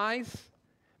wise.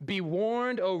 Be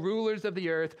warned, O rulers of the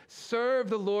earth. Serve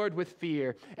the Lord with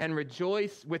fear and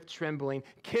rejoice with trembling.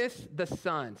 Kiss the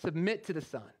Son. Submit to the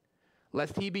Son,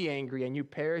 lest he be angry and you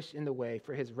perish in the way,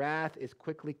 for his wrath is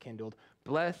quickly kindled.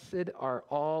 Blessed are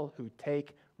all who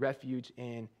take refuge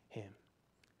in him."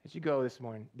 As you go this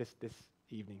morning, this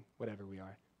evening, whatever we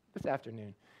are, this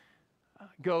afternoon,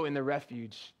 go in the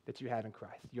refuge that you have in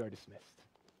Christ. You are dismissed.